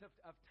because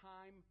of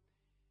time.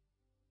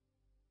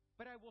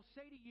 But I will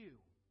say to you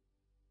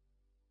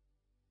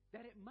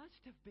that it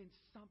must have been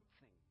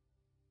something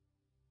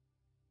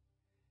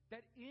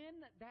that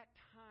in that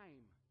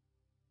time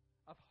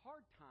of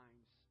hard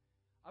times,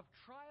 of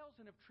trials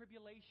and of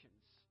tribulations,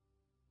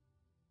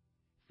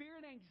 fear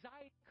and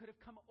anxiety could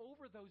have come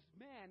over those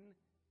men,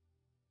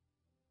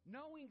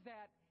 knowing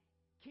that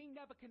King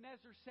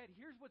Nebuchadnezzar said,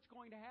 here's what's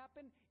going to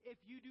happen. If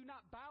you do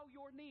not bow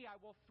your knee,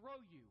 I will throw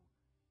you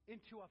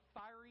into a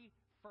fiery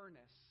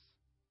furnace.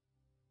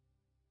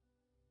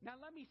 Now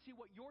let me see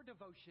what your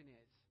devotion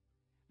is.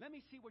 Let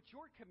me see what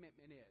your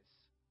commitment is.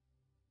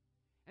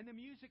 And the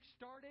music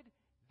started.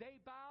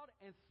 They bowed,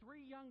 and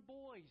 3 young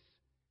boys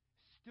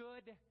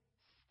stood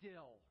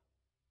still.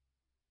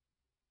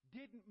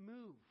 Didn't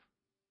move.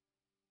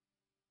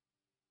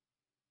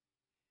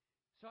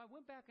 So I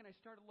went back and I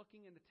started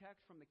looking in the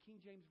text from the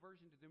King James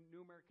Version to the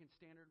New American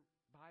Standard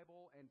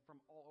Bible and from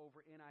all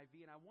over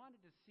NIV, and I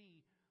wanted to see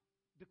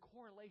the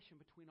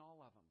correlation between all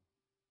of them.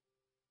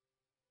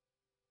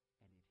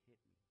 And it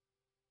hit me.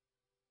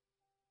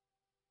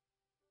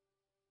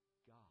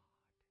 God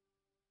was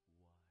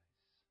there.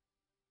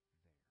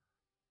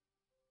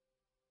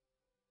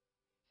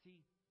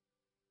 See,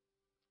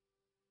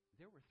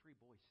 there were 3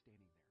 boys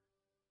standing there.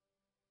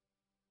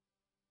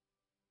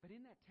 But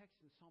in that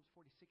text in Psalms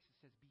 46, it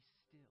says, be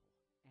still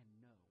and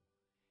know.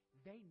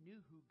 They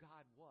knew who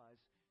God was,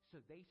 so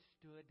they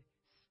stood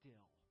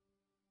still.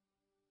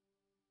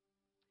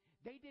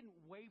 They didn't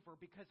waver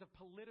because of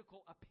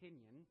political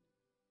opinion.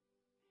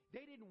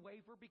 They didn't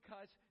waver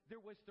because there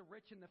was the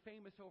rich and the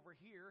famous over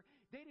here.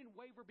 They didn't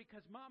waver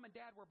because mom and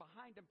dad were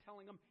behind them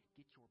telling them,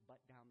 get your butt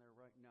down there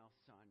right now,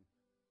 son.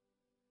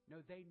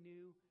 No, they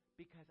knew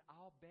because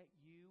I'll bet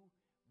you,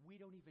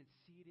 we don't even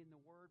see it in the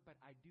Word, but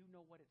I do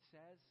know what it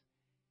says,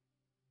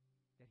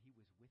 that He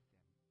was with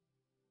them.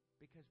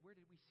 Because where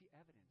did we see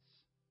evidence?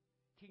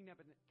 King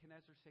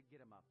Nebuchadnezzar said,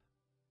 get him up.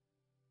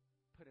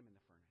 Put him in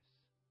the furnace.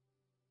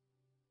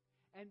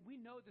 And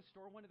we know the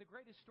story, one of the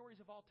greatest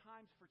stories of all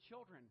times for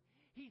children.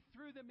 He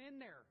threw them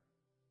in there.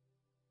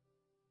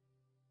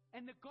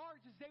 And the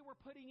guards, as they were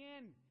putting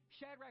in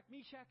Shadrach,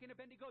 Meshach, and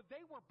Abednego,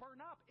 they were burned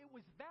up. It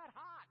was that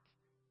hot.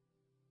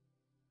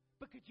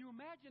 But could you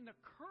imagine the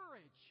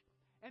courage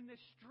and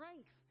the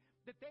strength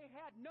that they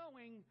had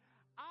knowing,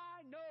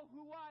 I know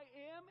who I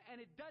am,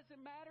 and it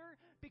doesn't matter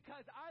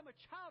because I'm a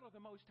child of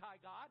the Most High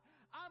God.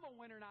 I'm a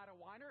winner, not a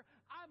whiner.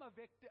 I'm a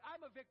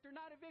victor,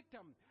 not a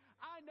victim.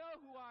 I know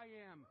who I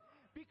am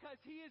because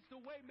He is the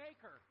way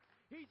maker.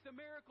 He's the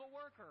miracle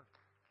worker.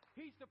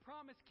 He's the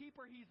promise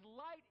keeper. He's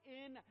light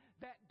in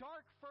that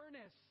dark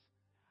furnace.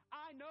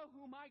 I know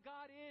who my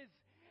God is.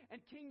 And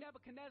King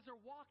Nebuchadnezzar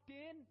walked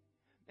in,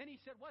 and he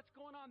said, what's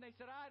going on? They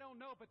said, I don't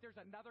know, but there's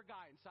another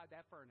guy inside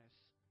that furnace.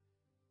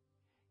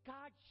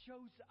 God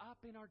shows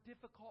up in our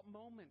difficult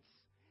moments.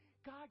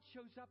 God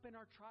shows up in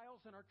our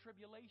trials and our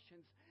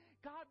tribulations.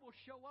 God will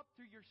show up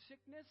through your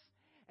sickness,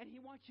 and He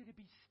wants you to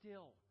be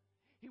still.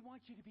 He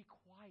wants you to be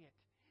quiet.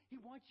 He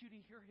wants you to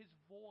hear His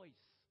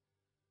voice.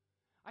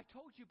 I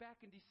told you back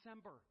in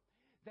December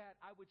that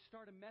I would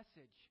start a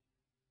message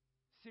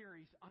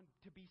series on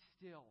to be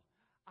still.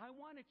 I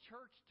want a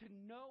church to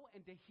know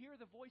and to hear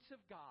the voice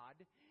of God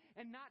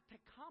and not to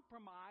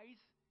compromise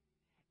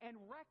and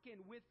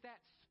reckon with that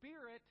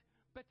spirit,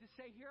 but to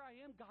say, here I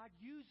am, God,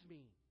 use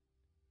me.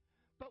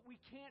 But we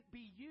can't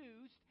be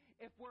used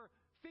if we're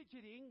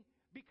fidgeting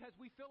because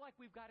we feel like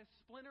we've got a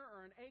splinter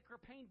or an ache or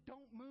pain.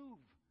 Don't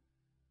move.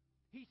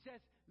 He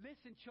says,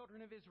 listen,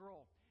 children of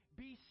Israel,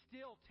 be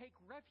still. Take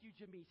refuge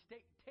in me.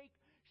 Take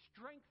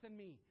strength in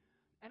me.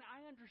 And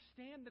I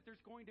understand that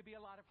there's going to be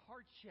a lot of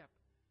hardship.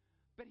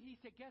 But he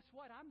said, guess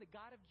what? I'm the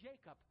God of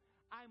Jacob.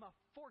 I'm a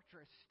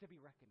fortress to be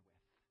reckoned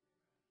with.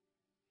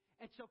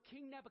 And so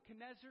King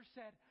Nebuchadnezzar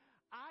said,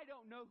 I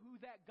don't know who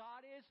that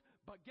God is,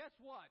 but guess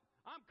what?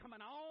 I'm coming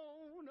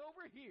on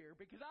over here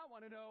because I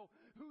want to know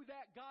who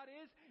that God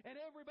is, and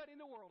everybody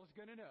in the world is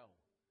going to know.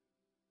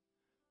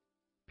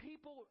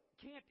 People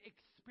can't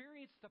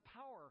experience the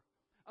power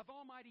of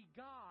Almighty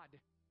God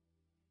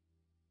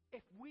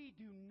if we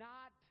do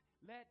not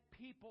let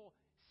people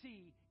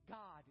see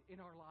God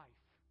in our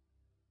life.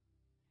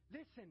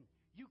 Listen,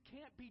 you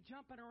can't be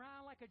jumping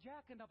around like a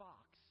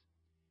jack-in-the-box.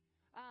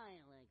 I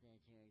don't like that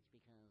church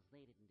because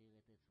they didn't do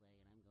it this way,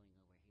 and I'm going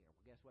over here.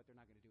 Well, guess what? They're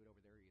not going to do it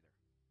over there either.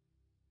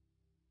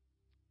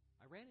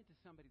 I ran into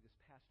somebody this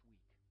past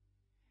week,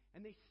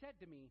 and they said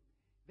to me,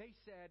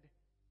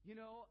 you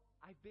know,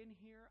 I've been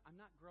here, I'm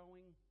not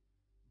growing,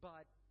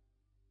 but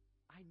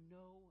I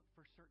know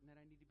for certain that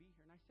I need to be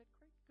here. And I said,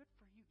 great, good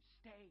for you.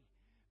 Stay.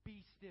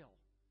 Be still.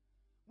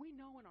 We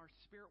know in our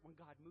spirit when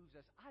God moves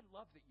us. I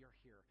love that you're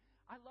here.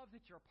 I love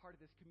that you're a part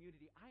of this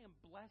community. I am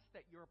blessed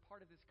that you're a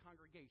part of this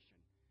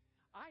congregation.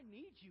 I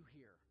need you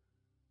here.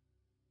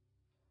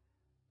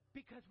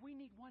 Because we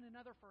need one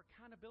another for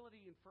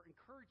accountability and for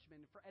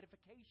encouragement and for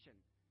edification.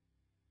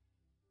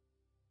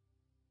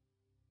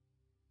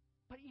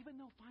 But even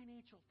though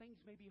financial things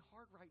may be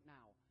hard right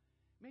now,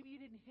 maybe you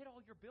didn't hit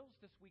all your bills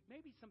this week.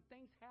 Maybe some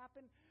things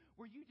happen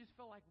where you just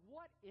feel like,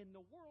 what in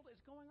the world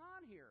is going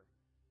on here?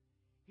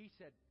 He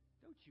said,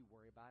 don't you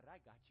worry about it. I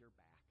got your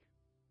back.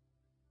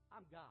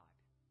 I'm God.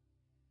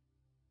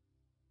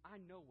 I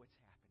know what's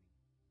happening.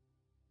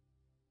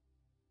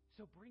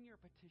 So bring your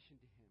petition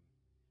to Him.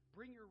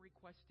 Bring your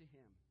request to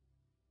Him.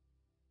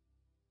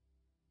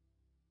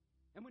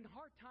 And when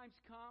hard times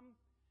come,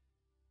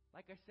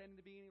 like I said in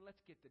the beginning,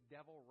 let's get the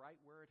devil right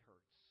where it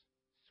hurts,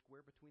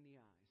 square between the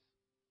eyes.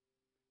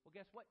 Well,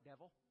 guess what,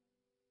 devil?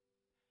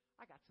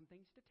 I got some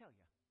things to tell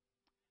you.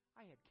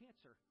 I had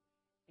cancer,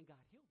 and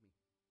God healed me.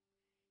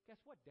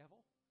 Guess what,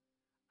 devil?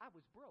 I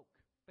was broke,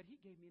 but He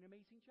gave me an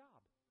amazing job.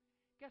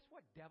 Guess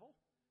what, devil?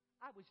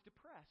 I was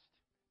depressed,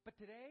 but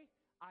today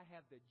I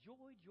have the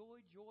joy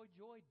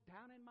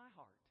down in my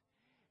heart.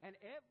 And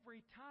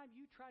every time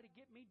you try to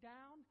get me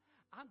down,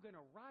 I'm going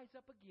to rise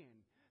up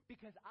again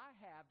because I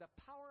have the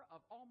power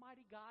of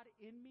Almighty God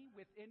in me,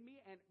 within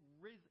me, and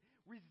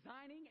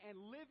resigning and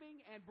living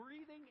and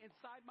breathing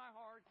inside my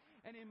heart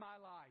and in my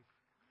life.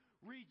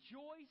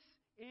 Rejoice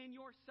in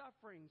your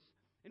sufferings.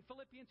 In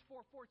Philippians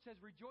 4:4 it says,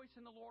 rejoice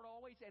in the Lord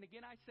always. And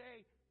again I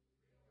say,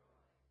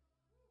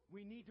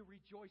 we need to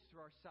rejoice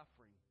through our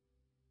suffering.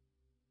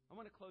 I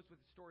want to close with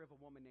the story of a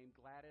woman named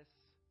Gladys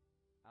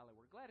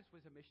Alliwer. Gladys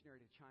was a missionary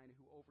to China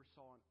who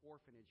oversaw an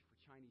orphanage for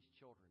Chinese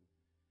children.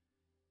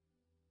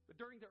 But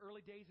during the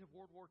early days of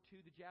World War II,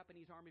 the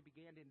Japanese army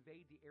began to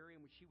invade the area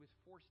in which she was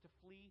forced to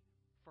flee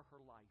for her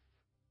life.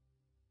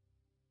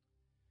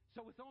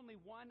 So with only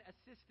one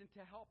assistant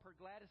to help her,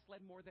 Gladys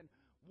led more than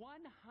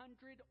 100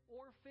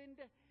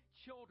 orphaned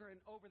children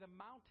over the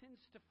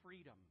mountains to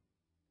freedom.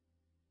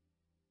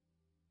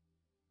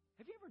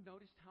 Have you ever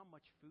noticed how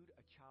much food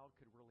a child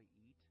could really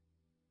eat?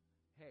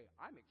 Hey,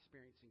 I'm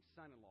experiencing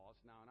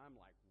son-in-laws now, and I'm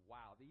like,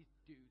 wow, these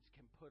dudes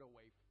can put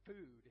away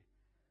food.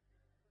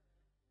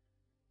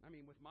 I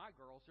mean, with my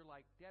girls, they're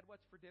like, Dad,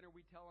 what's for dinner?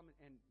 We tell them,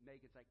 and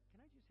Megan's like, can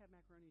I just have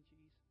macaroni and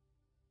cheese?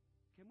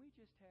 Can we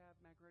just have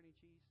macaroni and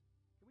cheese?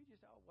 Can we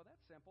just, oh, well,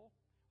 that's simple.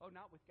 Oh,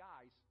 not with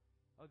guys.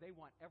 Oh, they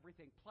want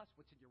everything plus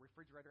what's in your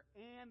refrigerator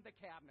and the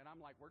cabinet. I'm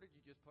like, where did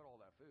you just put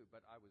all that food?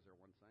 But I was their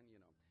one son, you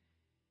know.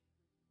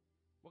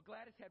 Well,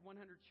 Gladys had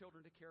 100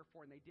 children to care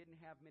for, and they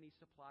didn't have many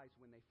supplies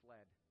when they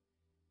fled.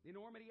 The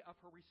enormity of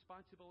her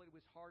responsibility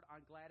was hard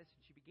on Gladys,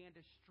 and she began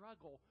to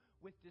struggle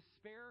with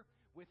despair,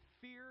 with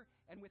fear,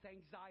 and with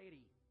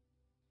anxiety.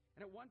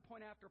 And at one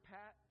point after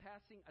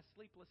passing a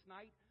sleepless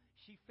night,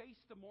 she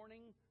faced the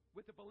morning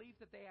with the belief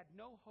that they had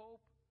no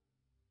hope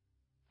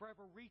for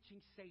ever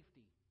reaching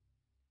safety.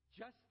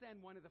 Just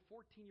then, one of the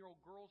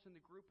 14-year-old girls in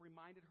the group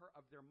reminded her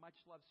of their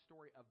much-loved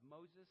story of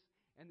Moses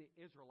and the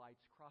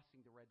Israelites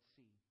crossing the Red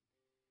Sea.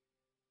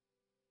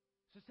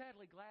 So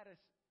sadly, Gladys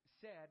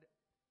said,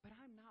 but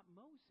I'm not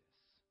Moses.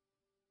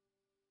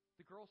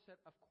 The girl said,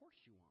 of course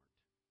you aren't.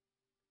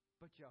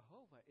 But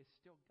Jehovah is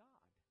still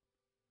God.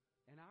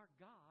 And our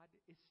God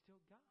is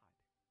still God.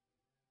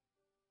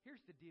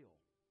 Here's the deal.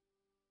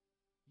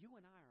 You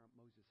and I aren't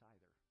Moses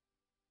either.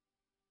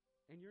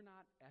 And you're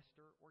not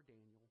Esther or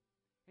Daniel.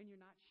 And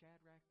you're not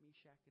Shadrach,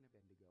 Meshach, and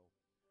Abednego,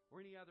 or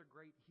any other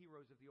great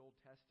heroes of the Old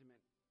Testament.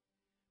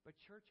 But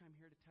church, I'm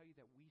here to tell you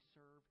that we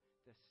serve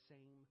the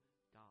same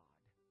God.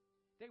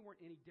 They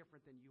weren't any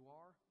different than you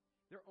are.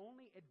 Their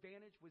only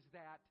advantage was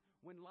that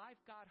when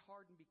life got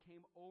hard and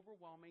became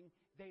overwhelming,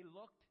 they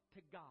looked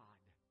to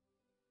God,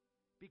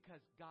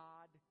 because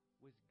God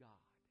was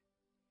God.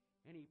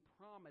 And He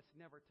promised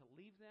never to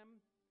leave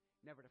them,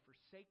 never to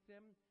forsake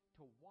them,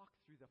 to walk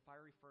through the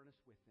fiery furnace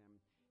with them.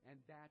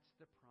 And that's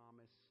the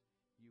promise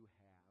you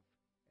have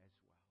as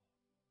well.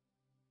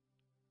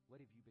 What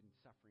have you been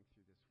suffering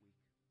through this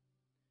week?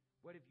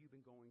 What have you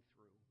been going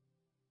through?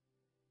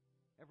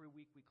 Every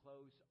week we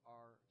close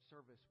our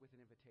service with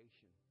an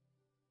invitation.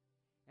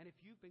 And if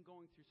you've been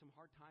going through some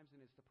hard times, and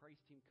as the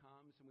praise team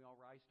comes and we all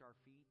rise to our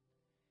feet,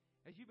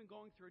 as you've been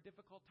going through a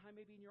difficult time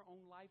maybe in your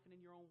own life and in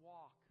your own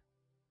walk,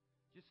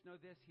 just know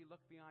this: He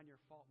looked beyond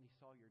your fault and He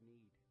saw your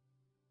need.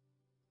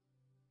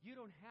 You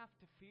don't have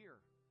to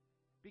fear,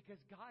 because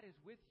God is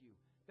with you.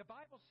 The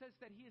Bible says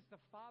that He is the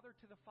father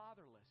to the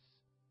fatherless.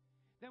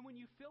 Then when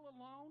you feel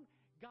alone,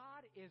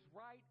 God is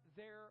right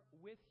there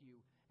with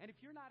you. And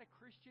if you're not a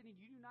Christian and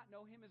you do not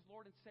know Him as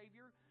Lord and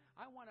Savior,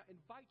 I want to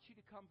invite you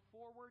to come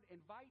forward,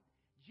 invite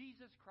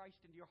Jesus Christ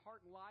into your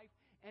heart and life,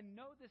 and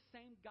know the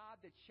same God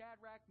that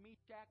Shadrach,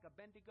 Meshach,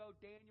 Abednego,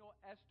 Daniel,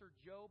 Esther,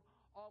 Job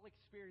all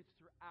experienced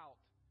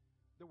throughout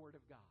the Word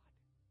of God.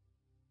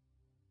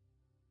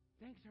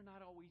 Things are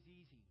not always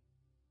easy.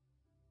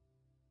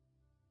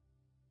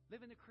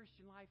 Living the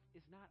Christian life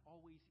is not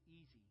always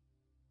easy.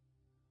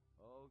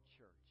 Oh,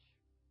 church,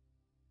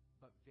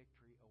 but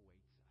victory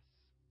awaits us.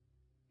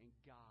 And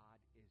God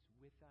is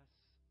with us,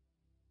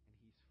 and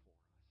He's for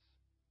us.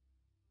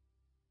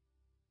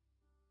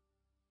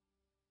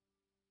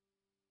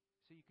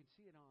 So you can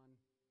see it on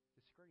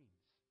the screens.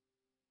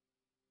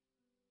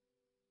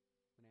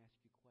 I'm going to ask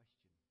you a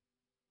question.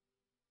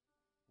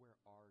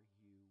 Where are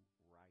you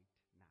right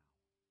now?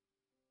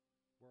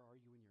 Where are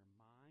you in your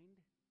mind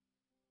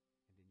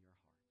and in your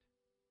heart?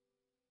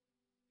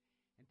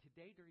 And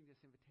today, during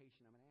this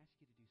invitation, I'm going to ask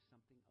you to do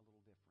something a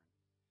little different.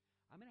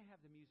 I'm going to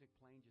have the music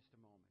playing just a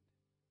moment.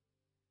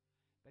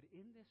 But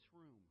in this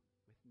room,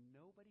 with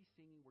nobody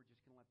singing, we're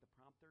just going to let the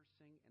prompter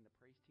sing and the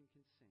praise team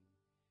can sing.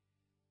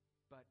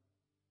 But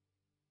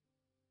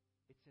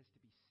it says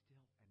to be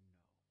still and know.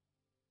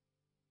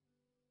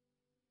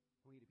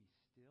 I want you to be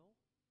still,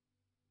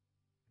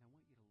 and I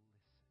want you to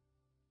listen.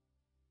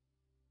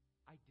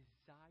 I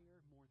desire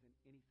more than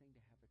anything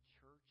to have a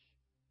church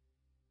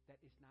that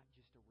is not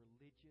just a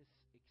religious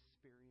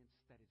experience,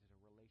 that is a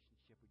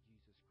relationship with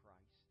Jesus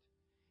Christ.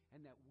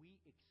 And that we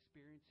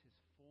experience His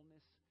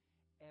fullness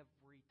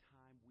every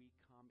time we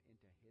come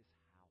into His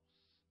house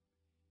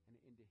and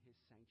into His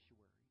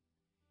sanctuary.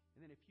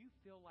 And then if you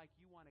feel like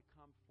you want to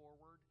come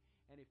forward,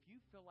 and if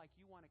you feel like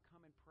you want to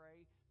come and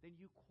pray, then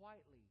you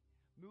quietly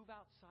move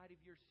outside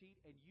of your seat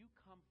and you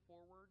come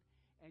forward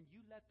and you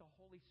let the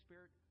Holy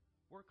Spirit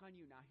work on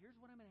you. Now, here's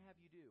what I'm going to have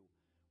you do.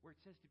 Where it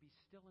says to be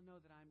still and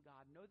know that I'm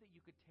God. Know that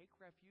you could take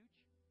refuge.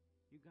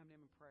 You can come to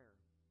Him in prayer.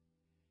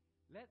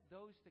 Let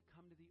those that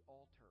come to the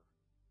altar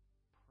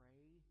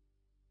pray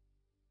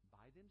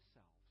by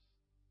themselves,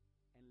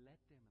 and let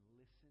them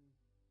listen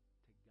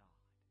to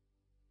God.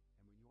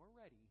 And when you're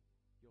ready,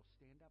 you'll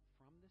stand up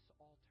from this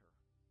altar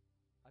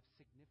of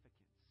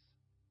significance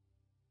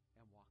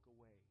and walk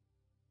away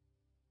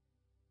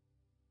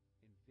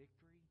in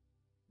victory,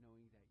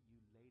 knowing that you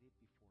laid it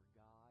before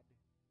God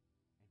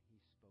and He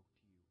spoke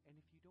to you. And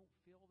if you don't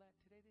feel that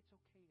today, that's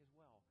okay as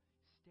well.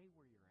 Stay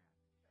where you're at.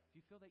 If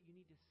you feel that you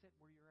need to sit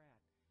where you're at,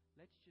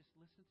 let's just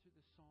listen through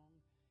the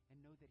song and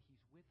know that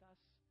He's with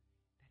us,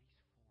 that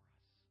He's for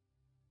us.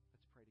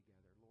 Let's pray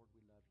together. Lord,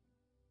 we love You.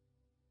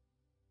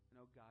 And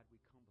oh God,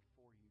 we come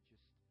before You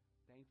just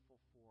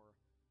thankful for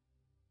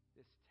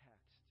this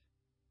text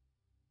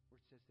where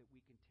it says that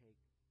we can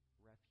take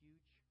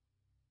refuge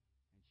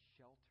and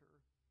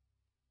shelter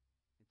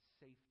and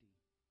safety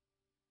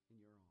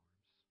in Your arms.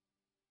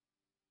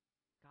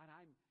 God,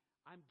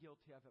 I'm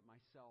guilty of it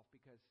myself,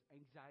 because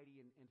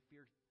anxiety and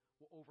fear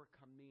will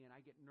overcome me, and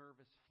I get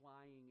nervous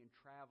flying and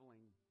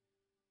traveling.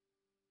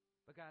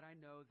 But God, I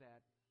know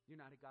that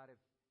You're not a God of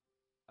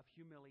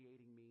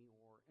humiliating me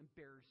or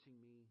embarrassing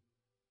me.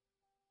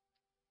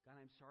 God,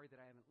 I'm sorry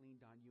that I haven't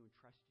leaned on You and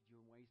trusted You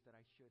in ways that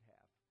I should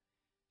have.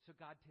 So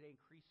God, today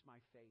increase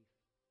my faith.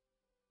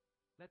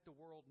 Let the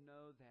world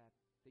know that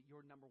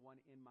You're number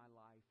one in my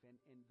life, and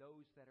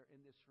those that are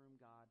in this room,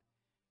 God.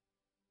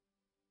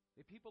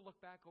 May people look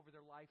back over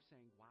their life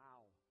saying,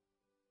 wow,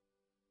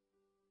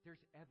 there's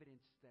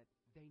evidence that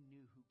they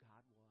knew who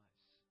God was.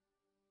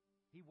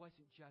 He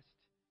wasn't just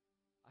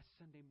a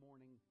Sunday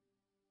morning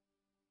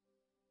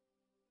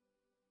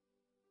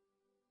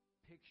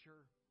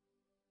picture,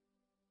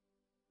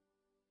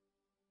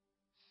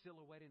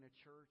 silhouette in a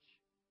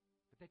church,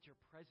 but that Your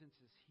presence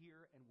is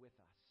here and with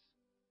us.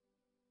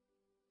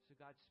 So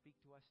God, speak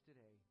to us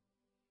today.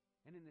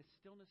 And in the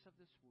stillness of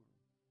this room,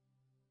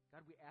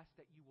 God, we ask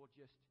that you will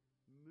just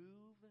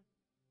move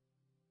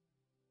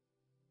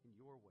in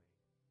your way,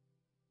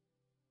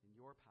 in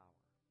your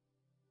power,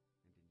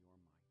 and in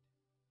your might.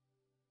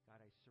 God,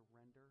 I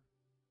surrender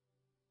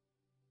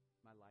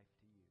my life